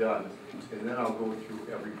can be done, and then I'll go through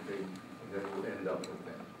everything, and then we'll end up with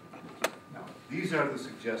that. Now, these are the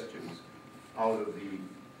suggestions out of the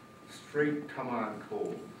straight come on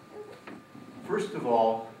cold. First of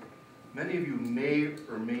all, many of you may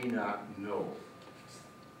or may not know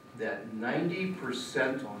that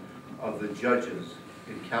 90% of the judges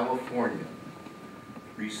in California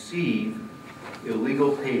receive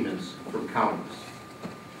illegal payments from counties.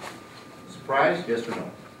 Surprised? Yes or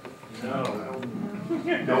no? No.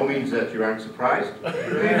 No means that you aren't surprised,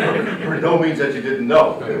 or no means that you didn't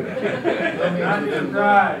know. Not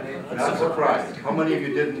surprised. Not surprised. How many of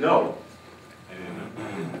you didn't know?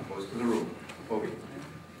 Most of the room. Okay.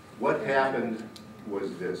 What happened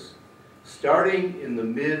was this. Starting in the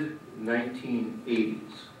mid-1980s,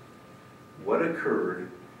 what occurred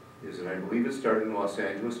is, and I believe it started in Los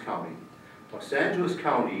Angeles County, Los Angeles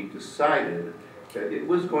County decided that it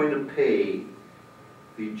was going to pay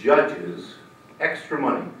the judges extra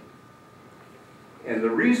money. And the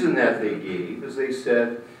reason that they gave is they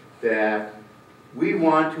said that we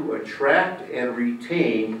want to attract and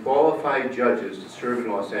retain qualified judges to serve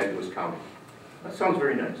in Los Angeles County. That sounds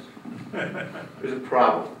very nice. There's a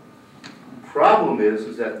problem. The problem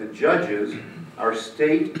is that the judges are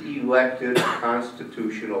state-elected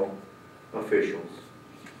constitutional officials.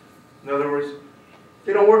 In other words,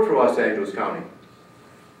 they don't work for Los Angeles County.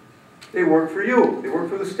 They work for you. They work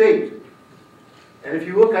for the state. And if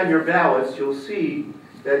you look on your ballots, you'll see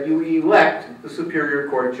that you elect the Superior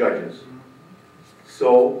Court judges.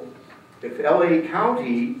 So, if LA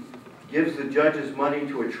County gives the judges money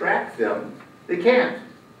to attract them, they can't.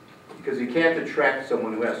 Because you can't attract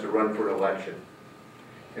someone who has to run for an election.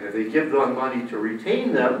 And if they give them money to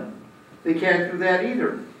retain them, they can't do that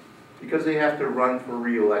either. Because they have to run for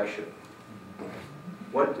re-election.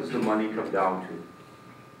 What does the money come down to?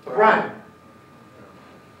 A bribe.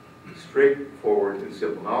 Straightforward and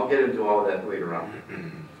simple. Now I'll get into all of that later on.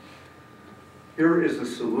 Here is the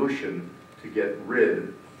solution to get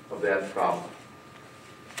rid of that problem.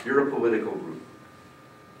 You're a political group.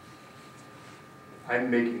 I'm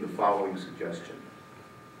making the following suggestion.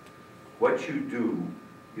 What you do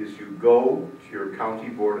is you go to your county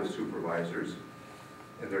board of supervisors,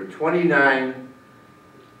 and there are 29,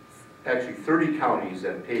 actually 30 counties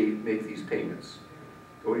that make these payments.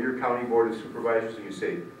 Go to your county board of supervisors and you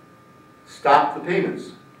say, stop the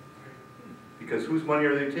payments. Because whose money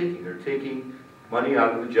are they taking? They're taking money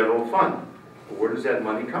out of the general fund. But where does that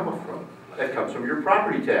money come from? That comes from your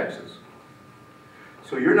property taxes.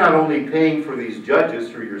 So you're not only paying for these judges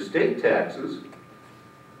through your state taxes,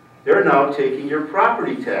 they're now taking your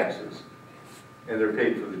property taxes, and they're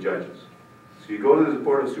paid for the judges. So you go to the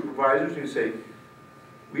Board of Supervisors and you say,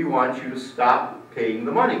 we want you to stop paying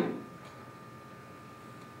the money.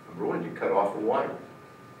 Number one, you cut off the water.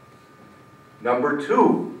 Number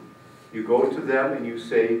two, you go to them and you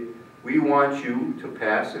say, we want you to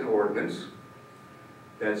pass an ordinance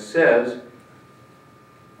that says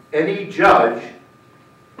any judge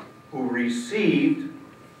who received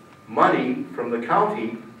money from the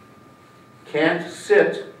county can't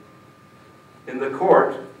sit in the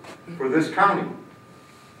court for this county.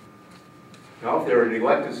 Now, if they're an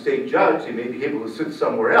elected state judge, they may be able to sit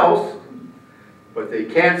somewhere else, but they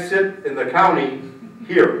can't sit in the county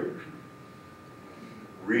here.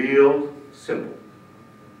 Real simple.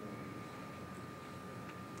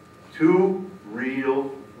 Two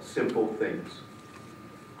real simple things.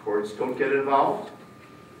 Courts don't get involved.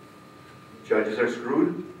 Judges are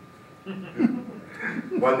screwed.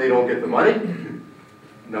 One, they don't get the money.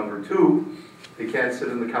 Number two, they can't sit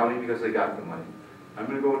in the county because they got the money. I'm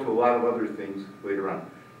going to go into a lot of other things later on.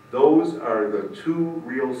 Those are the two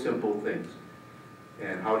real simple things.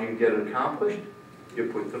 And how do you get it accomplished? You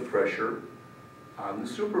put the pressure on the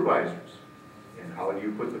supervisors. And how do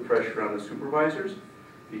you put the pressure on the supervisors?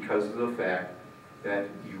 Because of the fact that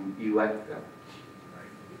you elect them.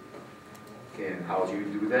 And how do you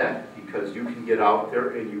do that? Because you can get out there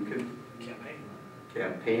and you can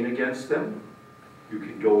campaign against them. You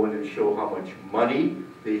can go in and show how much money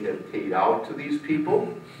they have paid out to these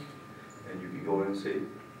people. And you can go in and say,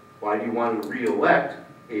 why do you want to re-elect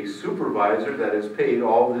a supervisor that has paid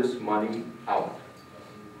all this money out?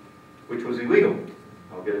 Which was illegal.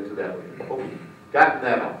 I'll get into that later. Oh, gotten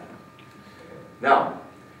that out. Now,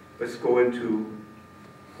 let's go into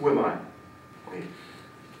who am I? Okay.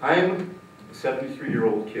 I'm a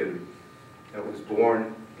 73-year-old kid that was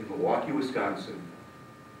born in Milwaukee, Wisconsin,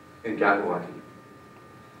 and got lucky.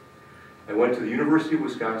 I went to the University of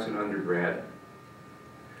Wisconsin undergrad.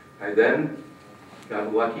 I then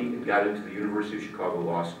got lucky and got into the University of Chicago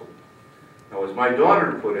Law School. Now, as my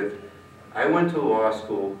daughter put it, I went to law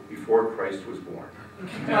school before Christ was born.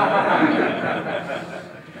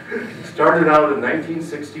 Started out in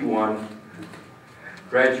 1961,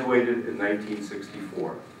 graduated in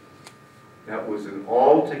 1964. That was an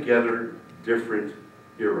altogether different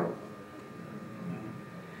era.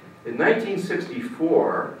 In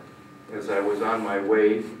 1964, as I was on my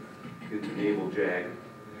way into Naval JAG,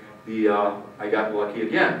 I got lucky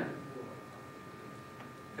again.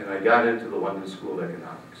 And I got into the London School of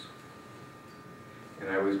Economics. And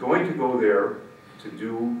I was going to go there to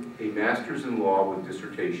do a master's in law with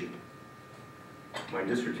dissertation. My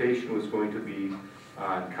dissertation was going to be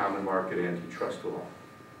on common market antitrust law.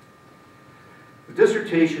 The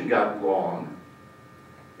dissertation got long,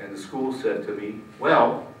 and the school said to me,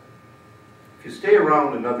 well, if you stay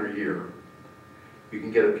around another year, you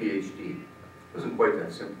can get a PhD. It wasn't quite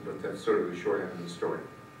that simple, but that's sort of the short end of the story.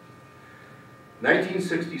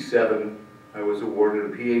 1967, I was awarded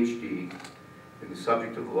a PhD in the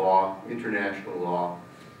subject of law, international law,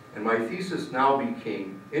 and my thesis now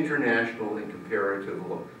became International and Comparative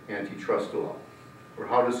Law, Antitrust Law, or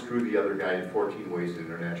how to screw the other guy in 14 ways in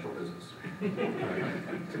international business.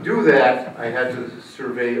 To do that, I had to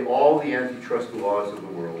survey all the antitrust laws of the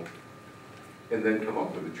world and then come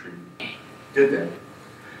up with a treaty. Did that.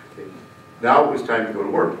 Okay. Now it was time to go to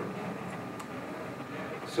work.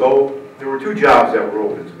 So there were two jobs that were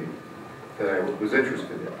open to me that I was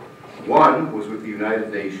interested in. One was with the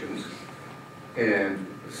United Nations, and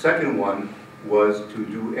the second one was to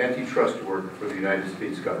do antitrust work for the United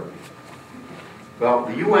States government. Well,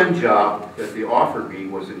 the UN job that they offered me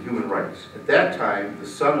was in human rights. At that time, the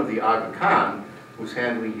son of the Aga Khan was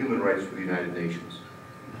handling human rights for the United Nations.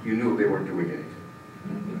 You knew they weren't doing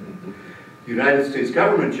anything. The United States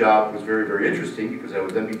government job was very, very interesting because I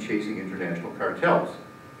would then be chasing international cartels.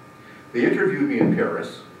 They interviewed me in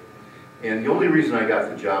Paris, and the only reason I got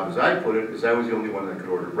the job, as I put it, is I was the only one that could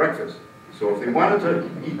order breakfast. So if they wanted to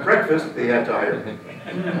eat breakfast, they had to hire me.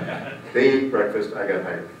 They ate breakfast, I got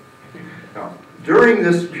hired. Now, during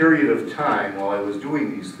this period of time, while I was doing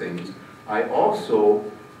these things, I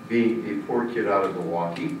also, being a poor kid out of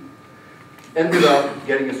Milwaukee, ended up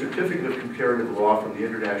getting a certificate of comparative law from the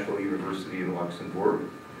International University in Luxembourg,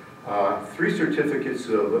 3 certificates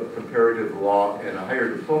of comparative law, and a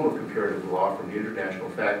higher diploma of comparative law from the International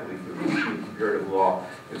Faculty for the Institute of Comparative Law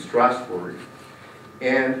in Strasbourg.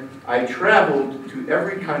 And I traveled to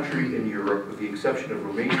every country in Europe with the exception of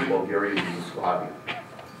Romania, Bulgaria, and Yugoslavia.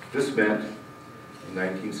 This meant in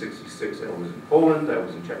 1966 I was in Poland, I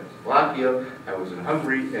was in Czechoslovakia, I was in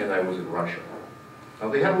Hungary, and I was in Russia. Now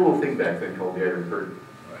they had a little thing back then called the Iron Curtain.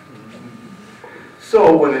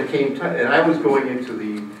 So when it came time, and I was going into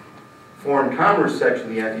the Foreign Commerce section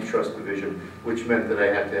of the Antitrust Division, which meant that I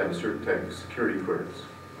had to have a certain type of security clearance.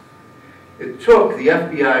 It took the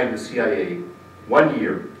FBI and the CIA 1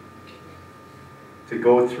 year to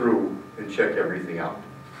go through and check everything out.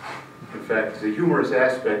 In fact, the humorous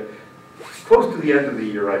aspect, close to the end of the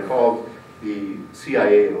year, I called the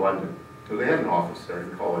CIA in London. So they had an office there.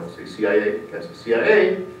 I call it, say, CIA. I said,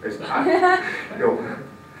 CIA? I said, hi. You know,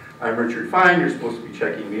 I'm Richard Fine. You're supposed to be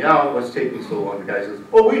checking me out. What's taking so long? The guy says,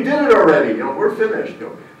 oh, we did it already. You know, we're finished. You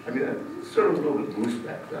know, I mean, it's sort of a little bit loose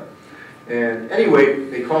back then. And anyway,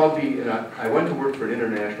 they called me, and I went to work for an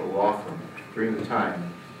international law firm during the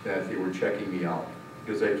time that they were checking me out.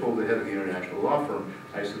 Because I told the head of the international law firm,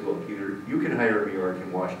 I said, look, either you can hire me or I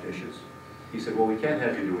can wash dishes. He said, well, we can't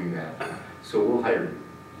have you doing that, so we'll hire you.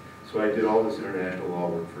 So I did all this international law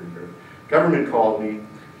work for a year. Government called me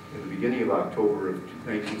in the beginning of October of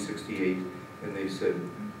 1968, and they said,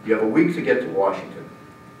 you have a week to get to Washington.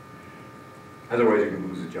 Otherwise, you're going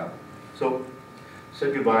to lose the job. So I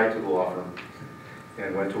said goodbye to the law firm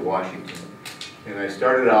and went to Washington. And I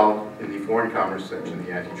started out in the Foreign Commerce section of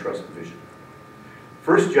the Antitrust Division.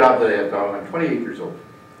 First job that I have done, I'm 28 years old.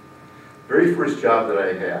 Very first job that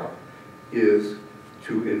I have is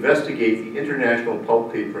to investigate the international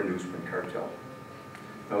pulp, paper, and newsprint cartel.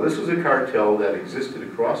 Now this was a cartel that existed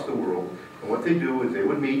across the world, and what they do is they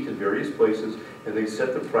would meet in various places and they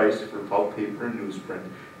set the price for pulp, paper, and newsprint,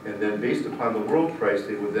 and then based upon the world price,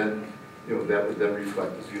 they would then, you know, that would then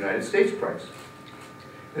reflect as the United States price.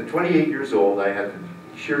 At 28 years old, I had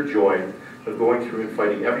the sheer joy of going through and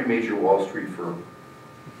fighting every major Wall Street firm.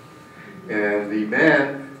 And the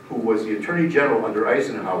man who was the Attorney General under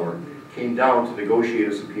Eisenhower came down to negotiate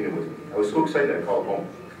a subpoena with me. I was so excited I called home,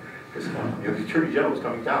 because you know, the Attorney General was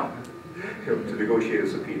coming down to negotiate a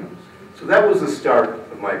subpoena. So that was the start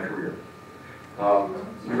of my career.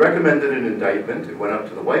 We recommended an indictment. It went up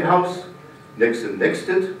to the White House. Nixon nixed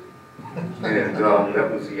it, and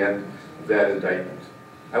that was the end of that indictment.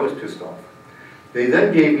 I was pissed off. They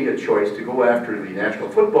then gave me a choice to go after the National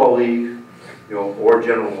Football League, you know, or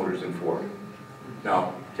General Motors and Ford.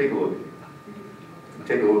 Now, take a look.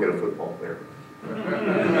 Take a look at a football player.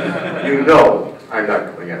 You know I'm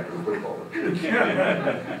not going after the football player.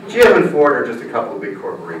 GM and Ford are just a couple of big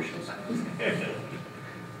corporations.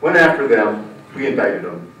 Went after them. We indicted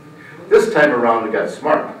them. This time around, we got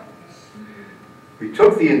smart. We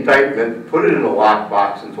took the indictment, put it in a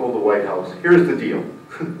lockbox, and told the White House, here's the deal.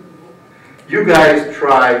 You guys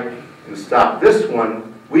try and stop this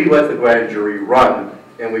one, We let the grand jury run,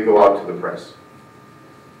 and we go out to the press.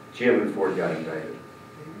 GM and Ford got indicted.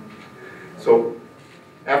 So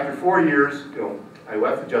after 4 years, I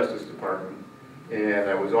left the Justice Department, and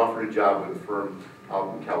I was offered a job with a firm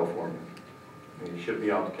out in California. And they shipped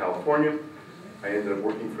me out to California. I ended up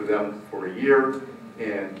working for them for a year,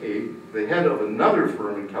 and the head of another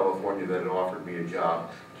firm in California that had offered me a job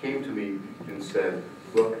came to me and said,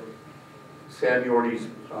 look, Sam Yorty's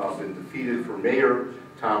been defeated for mayor.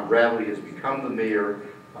 Tom Bradley has become the mayor.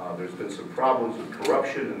 There's been some problems with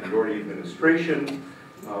corruption in the Yorty administration.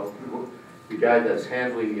 The guy that's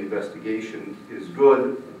handling the investigation is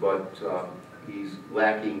good, but he's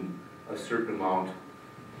lacking a certain amount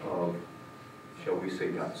of, shall we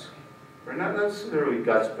say, guts. Or not necessarily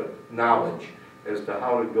guts, but knowledge as to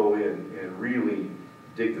how to go in and really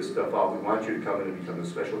dig this stuff out. We want you to come in and become the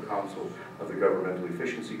special counsel of the Governmental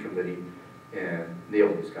Efficiency Committee and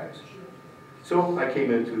nail these guys. So I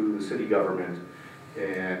came into the city government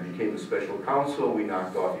and became the special counsel. We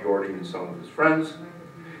knocked off Yorty and some of his friends.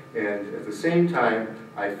 And at the same time,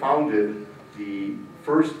 I founded the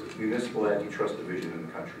first municipal antitrust division in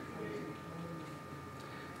the country.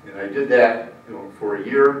 And I did that for a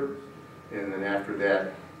year, and then after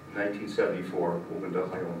that, in 1974, opened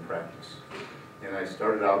up my own practice. And I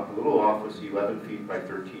started out in a little office, 11 feet by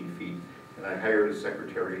 13 feet, and I hired a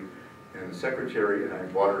secretary, and the secretary, and I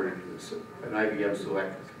bought her an IBM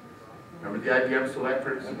Selectric. Remember the IBM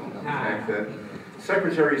Selectrics back then? The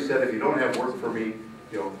secretary said, if you don't have work for me,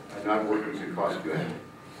 I'm not working to cost you anything.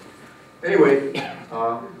 Anyway,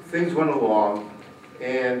 things went along,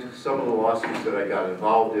 and some of the lawsuits that I got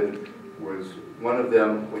involved in was one of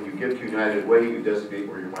them, when you get to United Way, you designate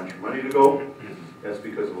where you want your money to go. That's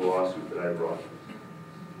because of the lawsuit that I brought.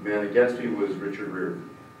 The man against me was Richard Reardon.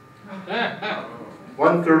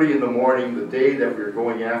 1:30 in the morning, the day that we were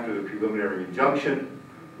going after the preliminary injunction,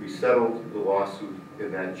 we settled the lawsuit,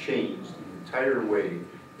 and that changed the entire way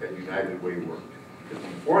that United Way worked. Because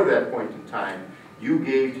before that point in time, you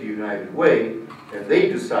gave to United Way, and they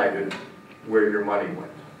decided where your money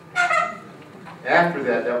went. After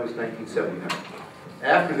that, that was 1979.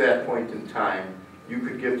 After that point in time, you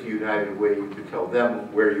could give to United Way, you could tell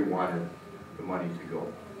them where you wanted the money to go.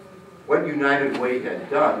 What United Way had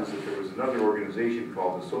done is that there was another organization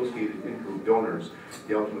called Associated In-Group Donors.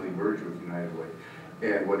 They ultimately merged with United Way.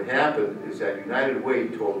 And what happened is that United Way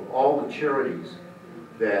told all the charities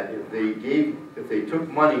that if they took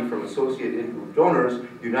money from Associated In-Group Donors,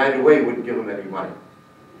 United Way wouldn't give them any money.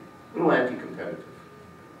 A little anti-competitive.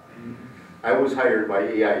 I was hired by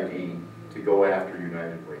AID to go after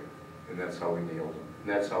United Way, and that's how we nailed them. And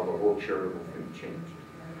that's how the whole charitable thing changed.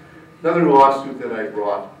 Another lawsuit that I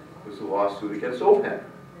brought was a lawsuit against OPEC,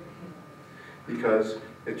 because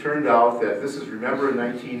it turned out that this is, remember in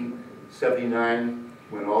 1979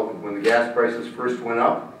 when the gas prices first went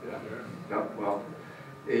up? Yeah. No, well,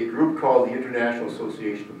 a group called the International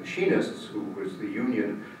Association of Machinists, who was the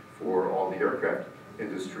union for all the aircraft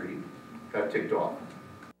industry, got ticked off.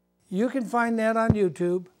 You can find that on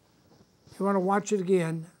YouTube. If you want to watch it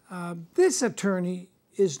again. This attorney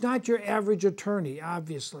is not your average attorney,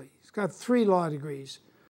 obviously. He's got 3 law degrees.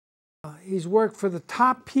 He's worked for the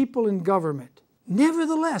top people in government.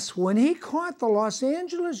 Nevertheless, when he caught the Los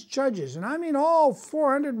Angeles judges, and I mean all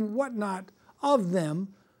 400 and whatnot of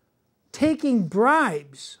them, taking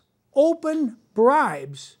bribes, open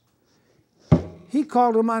bribes, he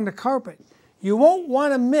called them on the carpet. You won't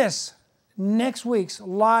want to miss next week's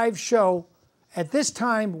live show at this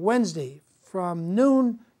time, Wednesday, from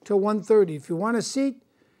noon to 1:30. If you want a seat,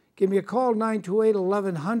 give me a call,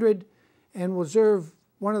 928-1100, and we'll reserve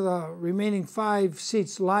one of the remaining 5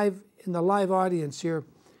 seats live in the live audience here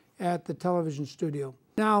at the television studio.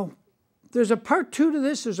 Now, there's a part 2 to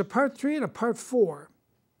this, there's a part 3 and a part 4.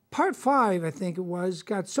 Part 5, I think it was,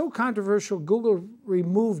 got so controversial Google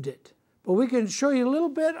removed it. But we can show you a little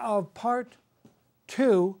bit of part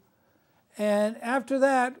 2, and after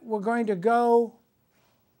that we're going to go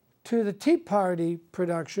to the Tea Party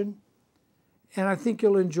production, and I think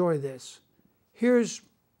you'll enjoy this. Here's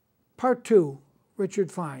part 2,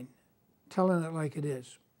 Richard Fine, telling it like it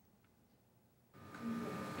is.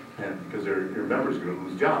 And because your members are going to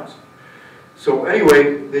lose jobs. So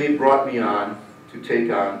anyway, they brought me on to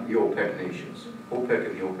take on the OPEC nations, OPEC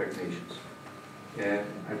and the OPEC nations. And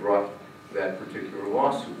I brought that particular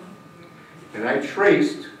lawsuit. And I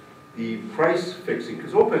traced the price fixing,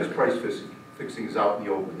 because OPEC's price fixing is out in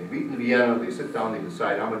the open. They meet in Vienna, they sit down, they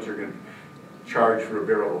decide how much they're going to charge for a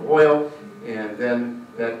barrel of oil, and then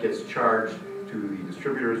that gets charged to the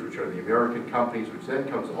distributors, which are the American companies, which then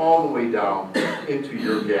comes all the way down into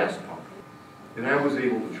your gas pump. And I was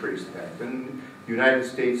able to trace that. And The United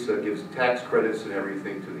States gives tax credits and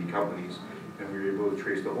everything to the companies, and we were able to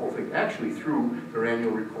trace the whole thing, actually through their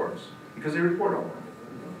annual reports, because they report all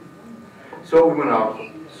that. So we went out,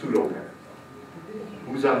 sued OPEC.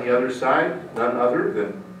 Who's on the other side? None other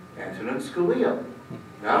than Antonin Scalia,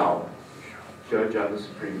 now judge on the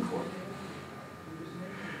Supreme Court.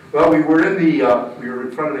 Well, we were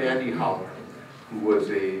in front of Andy Howell, who was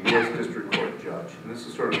a U.S. District Court judge. And this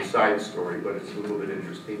is sort of a side story, but it's a little bit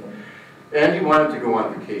interesting. Andy wanted to go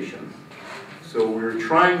on vacation. So we were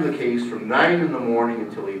trying the case from 9 in the morning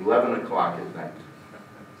until 11 o'clock at night.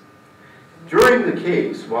 During the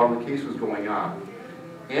case, while the case was going on,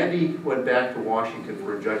 Andy went back to Washington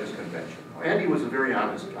for a judge's convention. Andy was a very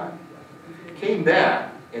honest guy. Came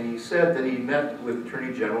back, and he said that he met with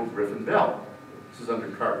Attorney General Griffin Bell. This is under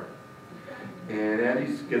Carter. And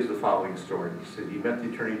Andy gives the following story. He said he met the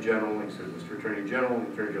Attorney General, and he said, Mr. Attorney General, and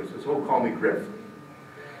the Attorney General says, oh, call me Griff.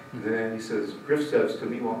 And then he says, Griff says to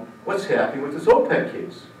me, well, what's happening with this OPEC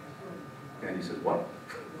case? And he says, what?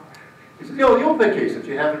 He says, you know, the OPEC case that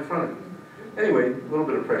you have in front of you. Anyway, a little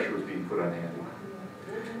bit of pressure was being put on Andy.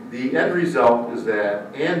 The end result is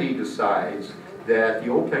that Andy decides that the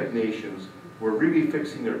OPEC nations were really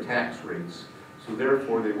fixing their tax rates, so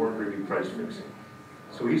therefore they weren't really price fixing.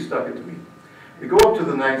 So he stuck it to me. We go up to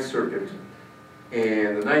the Ninth Circuit,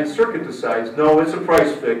 and the Ninth Circuit decides, no, it's a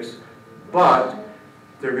price fix, but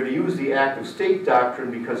they're going to use the act of state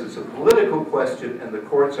doctrine because it's a political question and the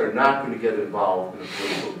courts are not going to get involved in a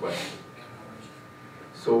political question.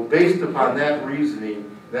 So based upon that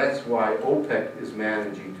reasoning, that's why OPEC is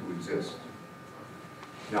managing to exist.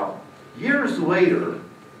 Now, years later,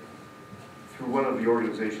 through one of the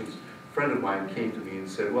organizations, a friend of mine came to me and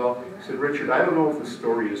said, well, he said, Richard, I don't know if the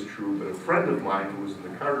story is true, but a friend of mine who was in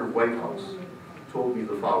the Carter White House told me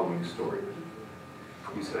the following story.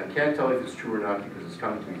 He said, I can't tell you if it's true or not because it's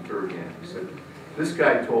coming to me third hand. He said, this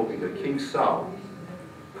guy told me that King Saud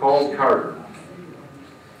called Carter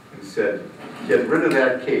and said, get rid of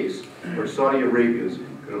that case or Saudi Arabia is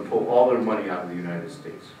going to pull all their money out of the United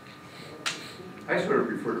States. I sort of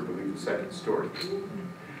prefer to believe the second story.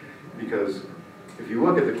 Because if you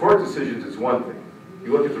look at the court decisions, it's one thing. If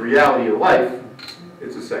you look at the reality of life,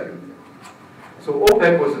 it's a second thing. So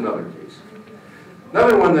OPEC was another case.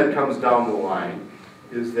 Another one that comes down the line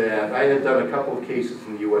is that I had done a couple of cases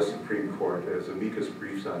in the U.S. Supreme Court as amicus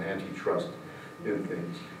briefs on antitrust and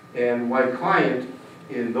things. And my client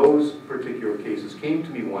in those particular cases came to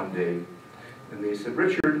me one day and they said,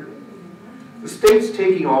 Richard, the state's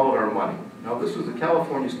taking all of our money. Now this was the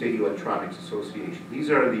California State Electronics Association. These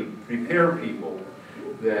are the repair people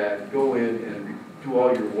that go in and do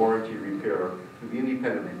all your warranty repair, the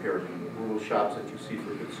independent repair people, little shops that you see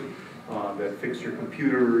for that fix your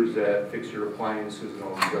computers, that fix your appliances and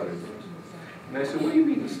all these other things. And I said, what do you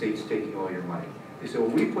mean the state's taking all your money? They said, well,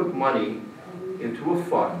 we put money into a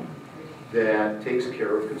fund that takes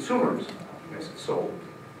care of consumers. And I said, so?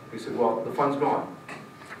 They said, well, the fund's gone. I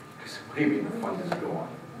said, what do you mean the fund is gone?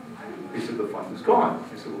 They said, the fund is gone.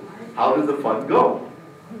 I said, well, how did the fund go?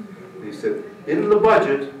 They said, in the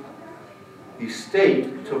budget, the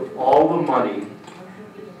state took all the money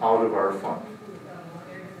out of our fund.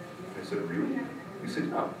 I said, really? He said,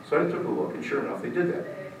 no. So I took a look, and sure enough, they did that.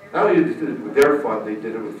 Not only did they do it with their fund, they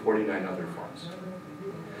did it with 49 other funds.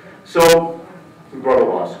 So we brought a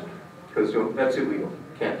lawsuit, because that's illegal.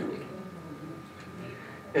 Can't do it.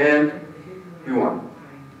 And we won.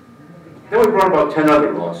 Then we brought about 10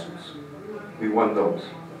 other lawsuits. We won those.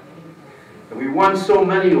 And we won so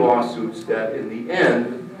many lawsuits that in the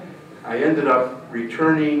end, I ended up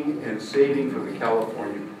returning and saving for the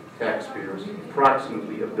California taxpayers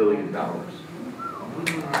approximately $1 billion. The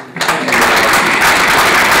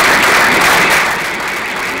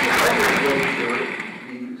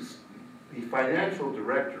financial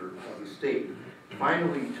director of the state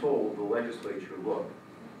finally told the legislature, look,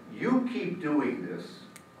 you keep doing this,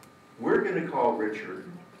 we're going to call Richard,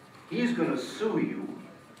 he's going to sue you,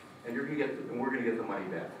 and we're going to get the money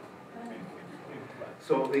back.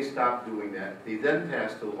 So they stopped doing that. They then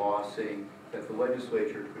passed a law saying that the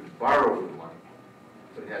legislature could borrow the money,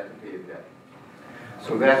 but had to pay it back.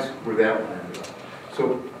 So that's where that one ended up.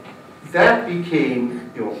 So that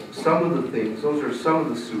became, some of the things, those are some of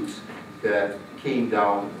the suits that came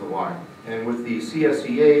down the line. And with the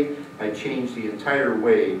CSEA, I changed the entire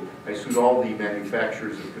way. I sued all the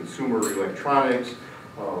manufacturers of consumer electronics,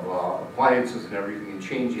 of appliances and everything, and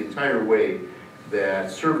changed the entire way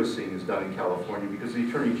that servicing is done in California because the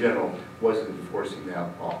Attorney General wasn't enforcing that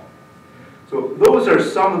law. So those are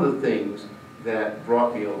some of the things that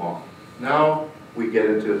brought me along. Now we get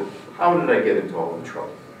into, how did I get into all the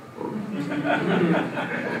trouble?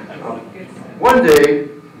 One day,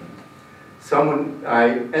 I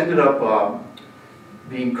ended up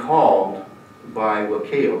being called by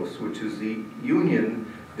Lakeos, which is the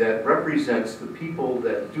union that represents the people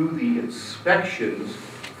that do the inspections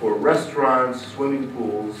for restaurants, swimming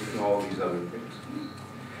pools, and all these other things.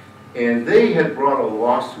 And they had brought a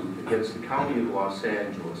lawsuit against the County of Los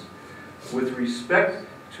Angeles with respect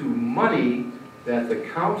to money that the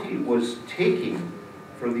county was taking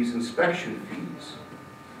for these inspection fees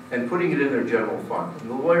and putting it in their general fund. And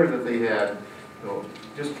the lawyer that they had,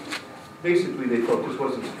 just basically they felt this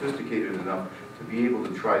wasn't sophisticated enough to be able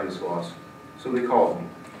to try this lawsuit. So they called me,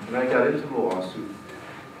 and I got into the lawsuit,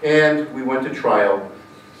 and we went to trial,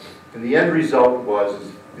 and the end result was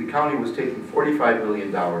the county was taking $45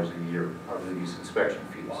 million a year out of these inspection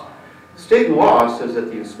fees. State law says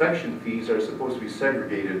that the inspection fees are supposed to be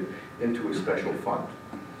segregated into a special fund.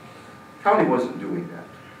 County wasn't doing that.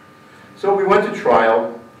 So we went to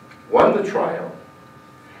trial, won the trial,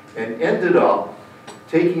 and ended up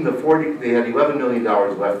taking they had $11 million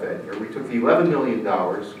left that year. We took the $11 million,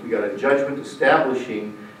 we got a judgment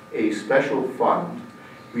establishing a special fund.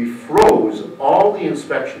 We froze all the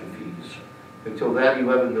inspection fees until that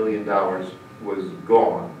 $11 million was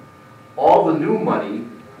gone. All the new money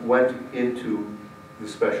went into the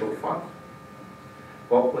special fund.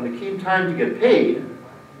 Well, when it came time to get paid,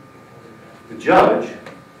 the judge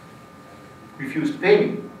refused to pay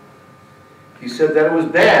me. He said that it was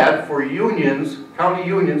bad for unions, county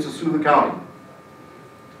unions, to sue the county.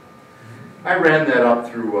 I ran that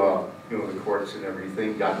up through the courts and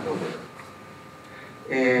everything, got nowhere.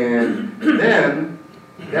 And then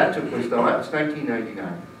that took place, now that was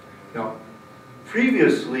 1999. Now,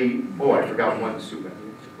 previously, I forgot one suit, I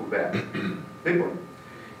need to go back. Big one.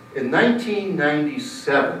 In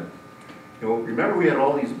 1997, remember we had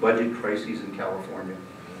all these budget crises in California?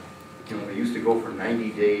 They used to go for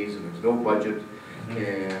 90 days and there's no budget,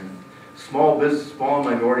 and small and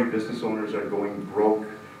minority business owners are going broke.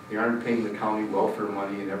 They aren't paying the county welfare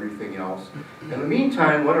money and everything else. In the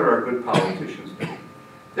meantime, what are our good politicians doing?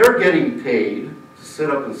 They're getting paid to sit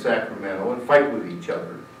up in Sacramento and fight with each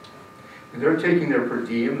other. And they're taking their per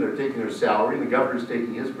diem, they're taking their salary, and the governor's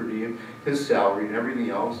taking his per diem, his salary, and everything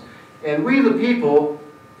else. And we, the people,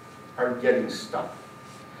 are getting stuck.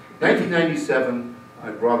 1997, I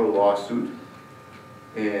brought a lawsuit,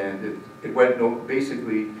 and it went,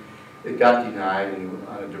 basically, it got denied, and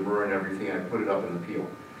on a demur and everything, I put it up in appeal.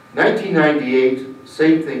 1998,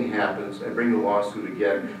 same thing happens, I bring the lawsuit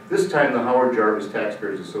again. This time the Howard Jarvis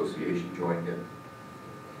Taxpayers Association joined in.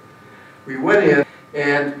 We went in,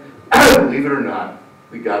 and believe it or not,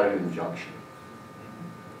 we got an injunction.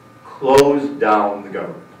 Closed down the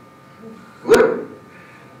government. Literally.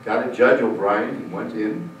 Got a Judge O'Brien, he went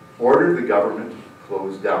in, ordered the government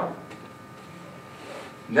closed down.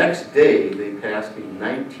 Next day, they passed a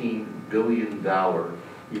 $19 billion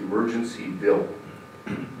emergency bill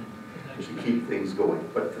to keep things going.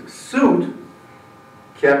 But the suit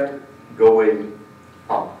kept going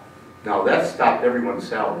up. Now that stopped everyone's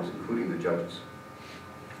salaries, including the judges.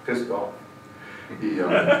 Pissed off.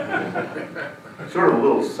 Sort of a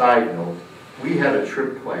little side note, we had a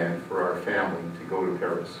trip planned for our family to go to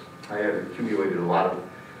Paris. I had accumulated a lot of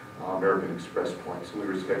American Express points, and we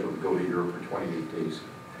were scheduled to go to Europe for 28 days.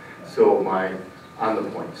 So on the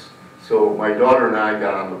points. So my daughter and I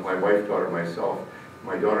got on my wife, daughter, myself.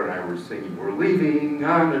 My daughter and I were singing, "We're leaving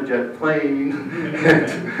on a jet plane." And,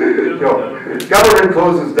 government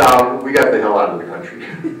closes down, we got the hell out of the country.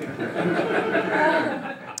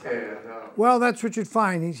 Well, that's Richard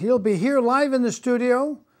Fine. He'll be here live in the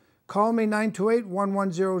studio. Call me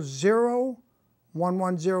 928-1100,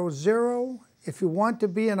 1100. If you want to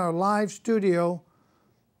be in our live studio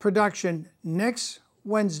production next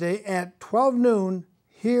Wednesday at 12 noon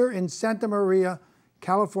here in Santa Maria,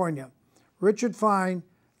 California. Richard Fine,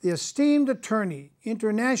 the esteemed attorney,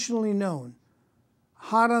 internationally known,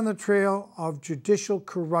 hot on the trail of judicial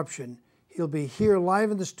corruption. He'll be here live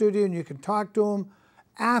in the studio, and you can talk to him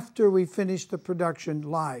after we finish the production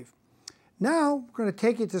live. Now, we're going to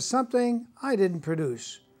take you to something I didn't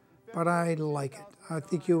produce, but I like it. I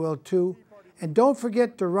think you will too. And don't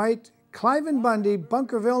forget to write Cliven Bundy,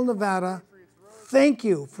 Bunkerville, Nevada. Thank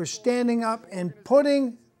you for standing up and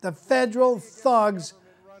putting the federal thugs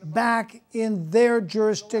back in their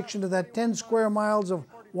jurisdiction of that 10 square miles of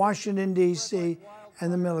Washington, D.C.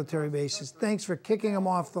 and the military bases. Thanks for kicking them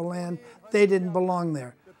off the land. They didn't belong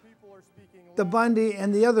there. The Bundy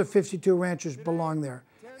and the other 52 ranchers belong there.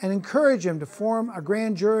 And encourage them to form a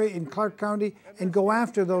grand jury in Clark County and go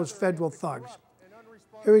after those federal thugs.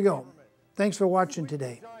 Here we go. Thanks for watching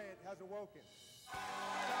today.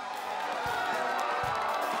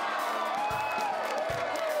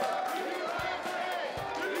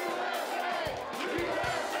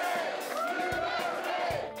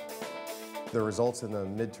 The results in the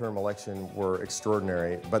midterm election were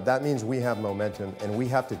extraordinary, but that means we have momentum and we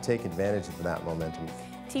have to take advantage of that momentum.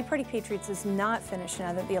 Tea Party Patriots is not finished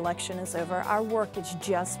now that the election is over. Our work is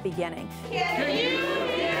just beginning. Can you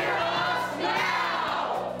hear us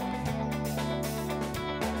now?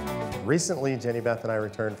 Recently, Jenny Beth and I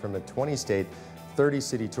returned from a 20-state,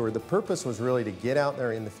 30-city tour. The purpose was really to get out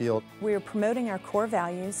there in the field. We are promoting our core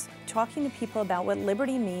values, talking to people about what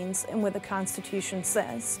liberty means and what the Constitution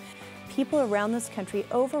says. People around this country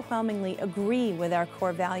overwhelmingly agree with our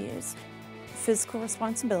core values: fiscal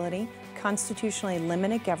responsibility, constitutionally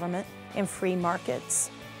limited government, and free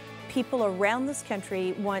markets. People around this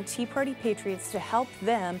country want Tea Party Patriots to help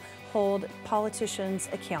them hold politicians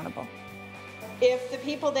accountable. If the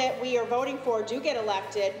people that we are voting for do get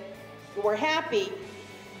elected, we're happy,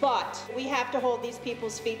 but we have to hold these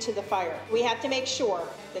people's feet to the fire. We have to make sure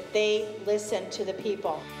that they listen to the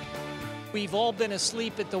people. We've all been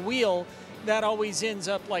asleep at the wheel. That always ends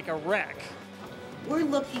up like a wreck. We're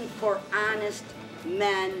looking for honest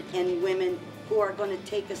men and women who are going to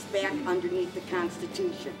take us back underneath the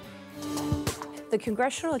Constitution. The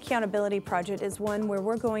Congressional Accountability Project is one where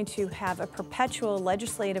we're going to have a perpetual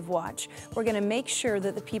legislative watch. We're going to make sure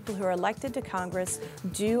that the people who are elected to Congress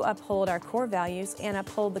do uphold our core values and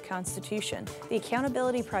uphold the Constitution. The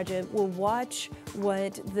Accountability Project will watch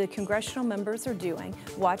what the congressional members are doing,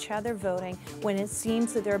 watch how they're voting. When it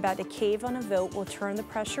seems that they're about to cave on a vote, we'll turn the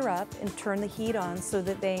pressure up and turn the heat on so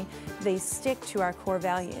that they stick to our core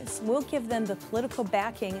values. We'll give them the political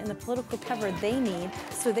backing and the political cover they need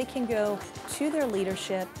so they can go to their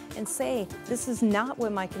leadership and say, this is not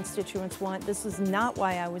what my constituents want, this is not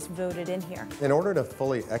why I was voted in here. In order to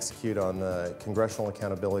fully execute on the Congressional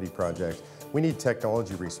Accountability Project, we need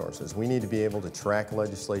technology resources. We need to be able to track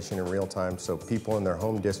legislation in real time so people in their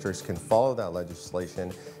home districts can follow that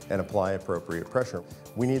legislation and apply appropriate pressure.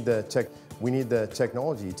 We need the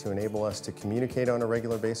technology to enable us to communicate on a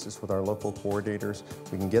regular basis with our local coordinators.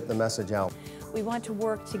 We can get the message out. We want to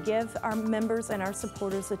work to give our members and our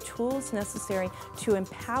supporters the tools necessary to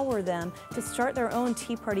empower them to start their own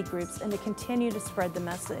Tea Party groups and to continue to spread the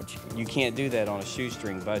message. You can't do that on a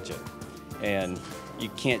shoestring budget, and you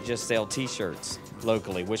can't just sell t-shirts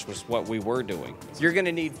locally, which was what we were doing. You're going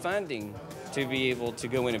to need funding to be able to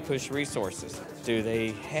go in and push resources. Do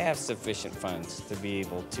they have sufficient funds to be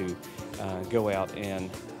able to go out and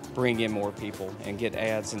bring in more people and get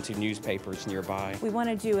ads into newspapers nearby? We want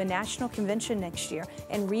to do a national convention next year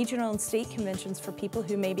and regional and state conventions for people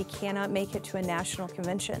who maybe cannot make it to a national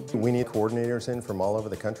convention. We need coordinators in from all over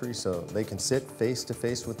the country so they can sit face to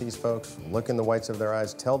face with these folks, look in the whites of their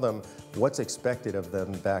eyes, tell them what's expected of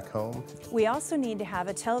them back home. We also need to have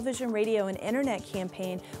a television, radio, and internet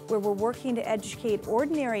campaign where we're working to educate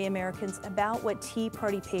ordinary Americans about what Tea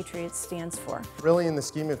Party Patriots stands for. Really, in the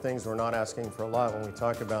scheme of things, we're not asking for a lot. When we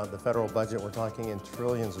talk about the federal budget, we're talking in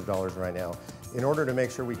trillions of dollars right now. In order to make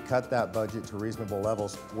sure we cut that budget to reasonable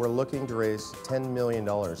levels, we're looking to raise $10 million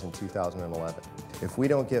in 2011. If we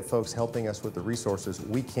don't get folks helping us with the resources,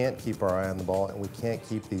 we can't keep our eye on the ball and we can't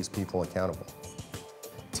keep these people accountable.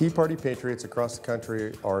 Tea Party Patriots across the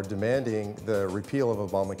country are demanding the repeal of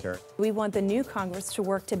Obamacare. We want the new Congress to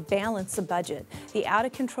work to balance the budget. The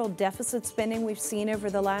out-of-control deficit spending we've seen over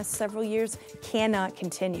the last several years cannot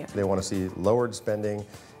continue. They want to see lowered spending,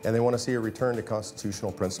 and they want to see a return to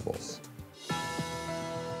constitutional principles.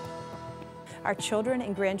 Our children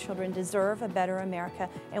and grandchildren deserve a better America,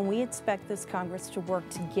 and we expect this Congress to work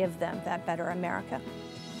to give them that better America.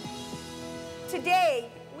 Today,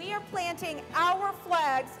 we are planting our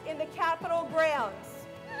flags in the Capitol grounds.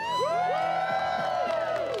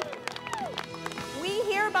 We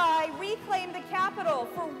hereby reclaim the Capitol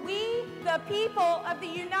for we, the people of the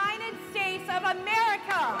United States of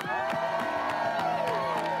America.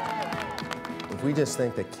 If we just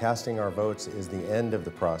think that casting our votes is the end of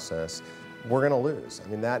the process, we're going to lose. I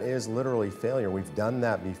mean, that is literally failure. We've done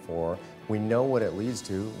that before. We know what it leads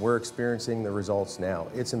to. We're experiencing the results now.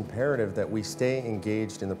 It's imperative that we stay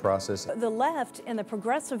engaged in the process. The left and the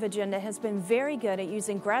progressive agenda has been very good at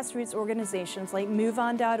using grassroots organizations like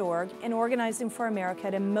MoveOn.org and Organizing for America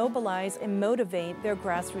to mobilize and motivate their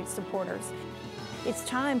grassroots supporters. It's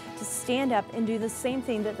time to stand up and do the same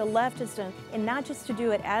thing that the left has done, and not just to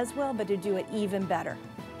do it as well, but to do it even better.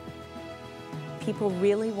 People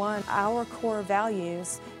really want our core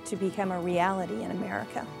values to become a reality in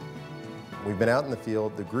America. We've been out in the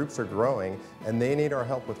field, the groups are growing, and they need our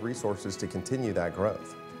help with resources to continue that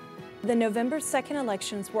growth. The November 2nd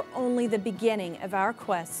elections were only the beginning of our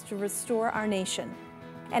quest to restore our nation.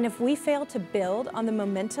 And if we fail to build on the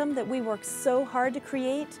momentum that we worked so hard to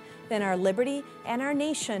create, then our liberty and our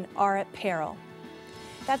nation are at peril.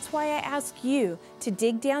 That's why I ask you to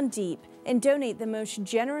dig down deep and donate the most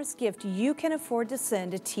generous gift you can afford to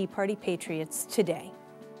send to Tea Party Patriots today.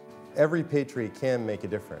 Every patriot can make a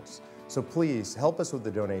difference. So please help us with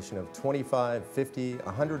the donation of $25, $50,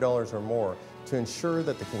 $100 or more to ensure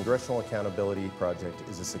that the Congressional Accountability Project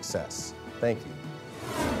is a success. Thank you.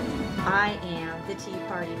 I am the Tea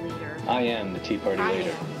Party leader. I am the Tea Party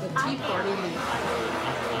leader. I am the Tea Party leader.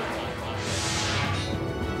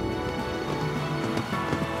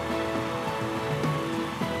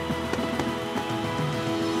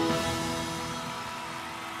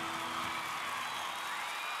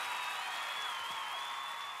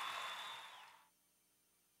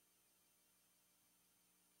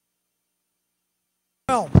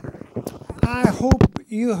 Well, I hope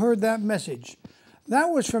you heard that message. That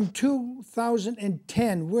was from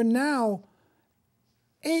 2010. We're now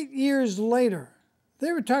 8 years later.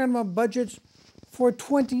 They were talking about budgets for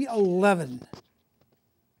 2011.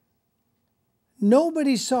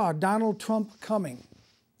 Nobody saw Donald Trump coming.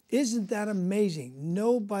 Isn't that amazing?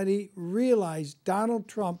 Nobody realized Donald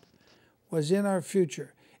Trump was in our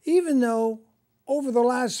future. Even though over the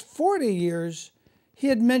last 40 years, he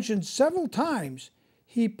had mentioned several times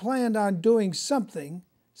he planned on doing something.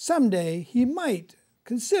 Someday he might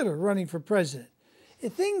consider running for president.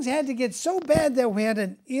 Things had to get so bad that we had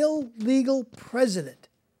an illegal president.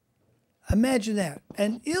 Imagine that.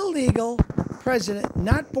 An illegal president,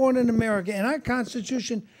 not born in America. And our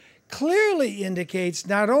Constitution clearly indicates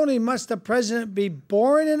not only must the president be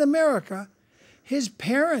born in America, his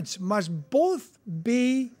parents must both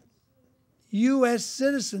be U.S.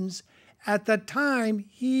 citizens at the time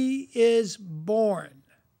he is born.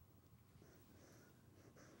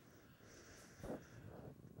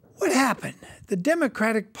 What happened? The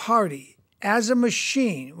Democratic Party, as a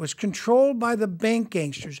machine, was controlled by the bank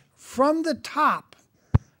gangsters from the top,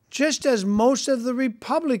 just as most of the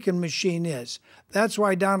Republican machine is. That's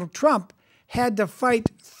why Donald Trump had to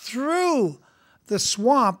fight through the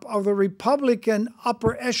swamp of the Republican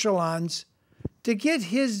upper echelons to get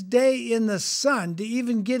his day in the sun, to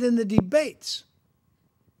even get in the debates.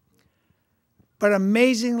 But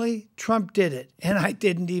amazingly, Trump did it, and I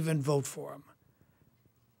didn't even vote for him.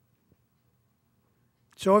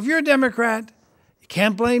 So if you're a Democrat, you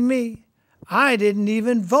can't blame me. I didn't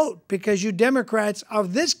even vote because you Democrats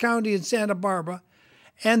of this county in Santa Barbara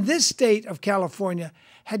and this state of California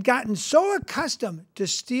had gotten so accustomed to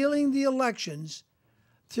stealing the elections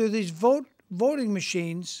through these voting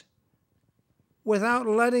machines without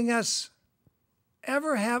letting us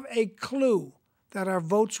ever have a clue that our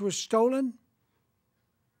votes were stolen.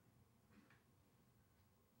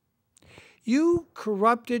 You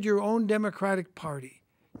corrupted your own Democratic Party.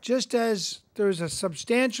 Just as there's a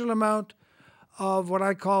substantial amount of what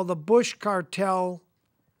I call the Bush cartel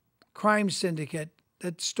crime syndicate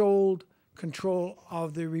that stole control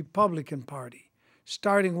of the Republican Party,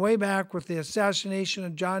 starting way back with the assassination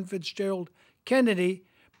of John Fitzgerald Kennedy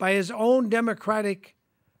by his own Democratic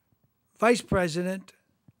Vice President,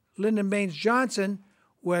 Lyndon Baines Johnson,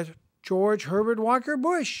 with George Herbert Walker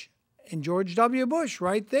Bush and George W. Bush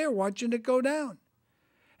right there watching it go down.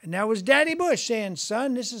 And that was Daddy Bush saying,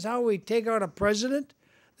 son, this is how we take out a president.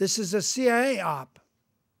 This is a CIA op.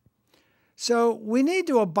 So we need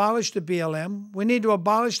to abolish the BLM. We need to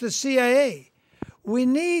abolish the CIA. We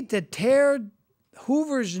need to tear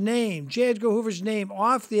Hoover's name, J. Edgar Hoover's name,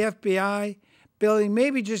 off the FBI building.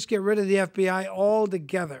 Maybe just get rid of the FBI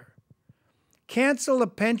altogether. Cancel the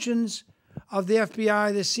pensions of the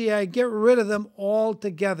FBI, the CIA. Get rid of them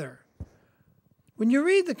altogether. When you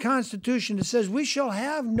read the Constitution, it says we shall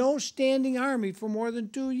have no standing army for more than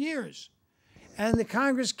 2 years. And the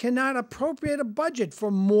Congress cannot appropriate a budget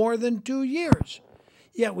for more than 2 years.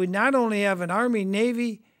 Yet we not only have an Army,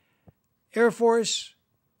 Navy, Air Force,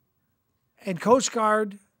 and Coast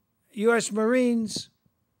Guard, U.S. Marines,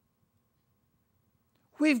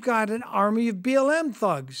 we've got an army of BLM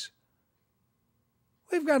thugs.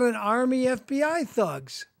 We've got an army FBI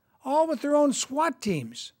thugs, all with their own SWAT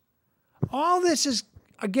teams. All this is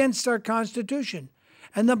against our Constitution.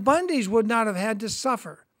 And the Bundys would not have had to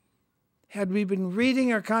suffer had we been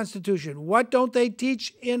reading our Constitution. What don't they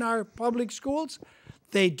teach in our public schools?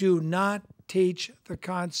 They do not teach the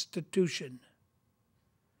Constitution.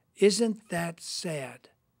 Isn't that sad?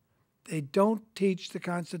 They don't teach the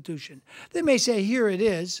Constitution. They may say, here it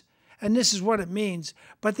is, and this is what it means,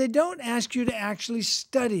 but they don't ask you to actually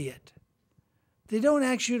study it. They don't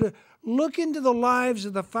ask you to look into the lives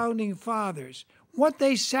of the Founding Fathers, what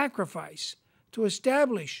they sacrificed to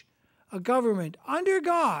establish a government under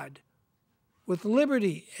God with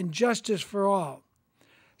liberty and justice for all.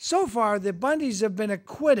 So far, the Bundys have been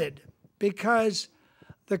acquitted because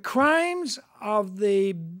The crimes of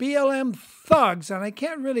the BLM thugs, and I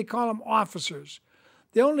can't really call them officers.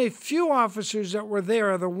 The only few officers that were there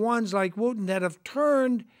are the ones like Wooten that have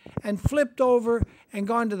turned and flipped over and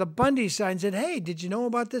gone to the Bundy side and said, hey, did you know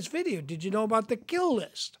about this video? Did you know about the kill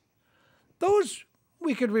list? Those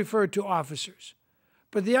we could refer to officers.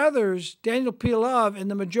 But the others, Daniel P. Love and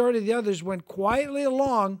the majority of the others, went quietly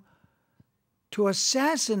along to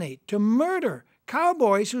assassinate, to murder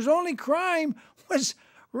cowboys whose only crime was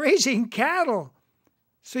raising cattle.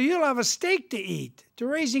 So you'll have a steak to eat, to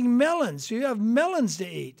raising melons, so you have melons to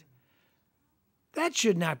eat. That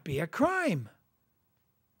should not be a crime.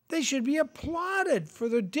 They should be applauded for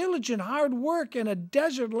their diligent hard work in a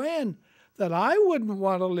desert land that I wouldn't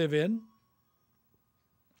want to live in.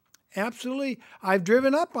 Absolutely. I've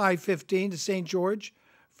driven up I-15 to St. George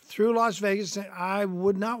through Las Vegas. I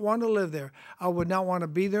would not want to live there. I would not want to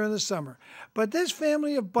be there in the summer. But this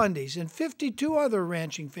family of Bundys and 52 other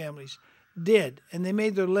ranching families did, and they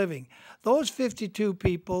made their living. Those 52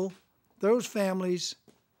 people, those families,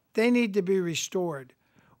 they need to be restored.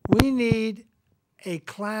 We need a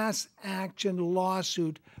class action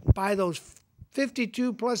lawsuit by those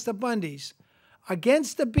 52 plus the Bundys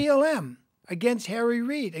against the BLM, against Harry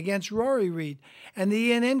Reid, against Rory Reid, and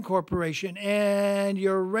the ENN Corporation, and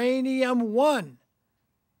Uranium One.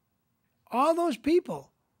 All those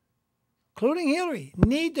people, including Hillary,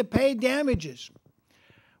 need to pay damages.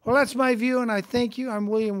 Well, that's my view, and I thank you. I'm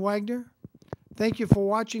William Wagner. Thank you for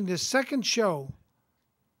watching this second show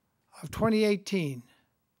of 2018,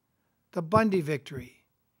 the Bundy victory,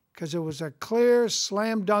 because it was a clear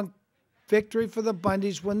slam dunk victory for the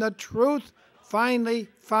Bundys when the truth finally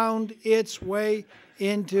found its way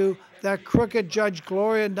into that crooked Judge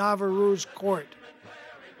Gloria Navarro's court.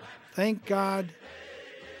 Thank God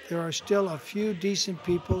there are still a few decent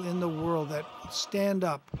people in the world that will stand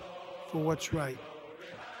up for what's right.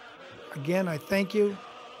 Again, I thank you.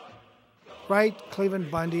 Write Cleveland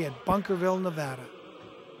Bundy at Bunkerville, Nevada.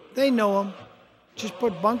 They know him. Just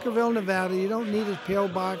put Bunkerville, Nevada. You don't need his P.O.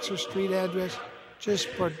 box or street address.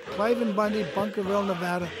 Just put Cleveland Bundy, Bunkerville,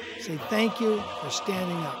 Nevada. Say thank you for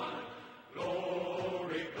standing up.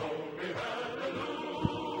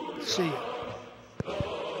 See you.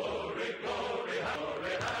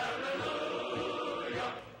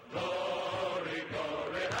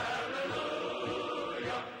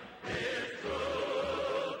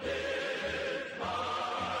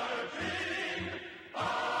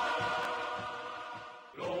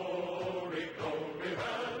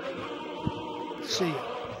 See you.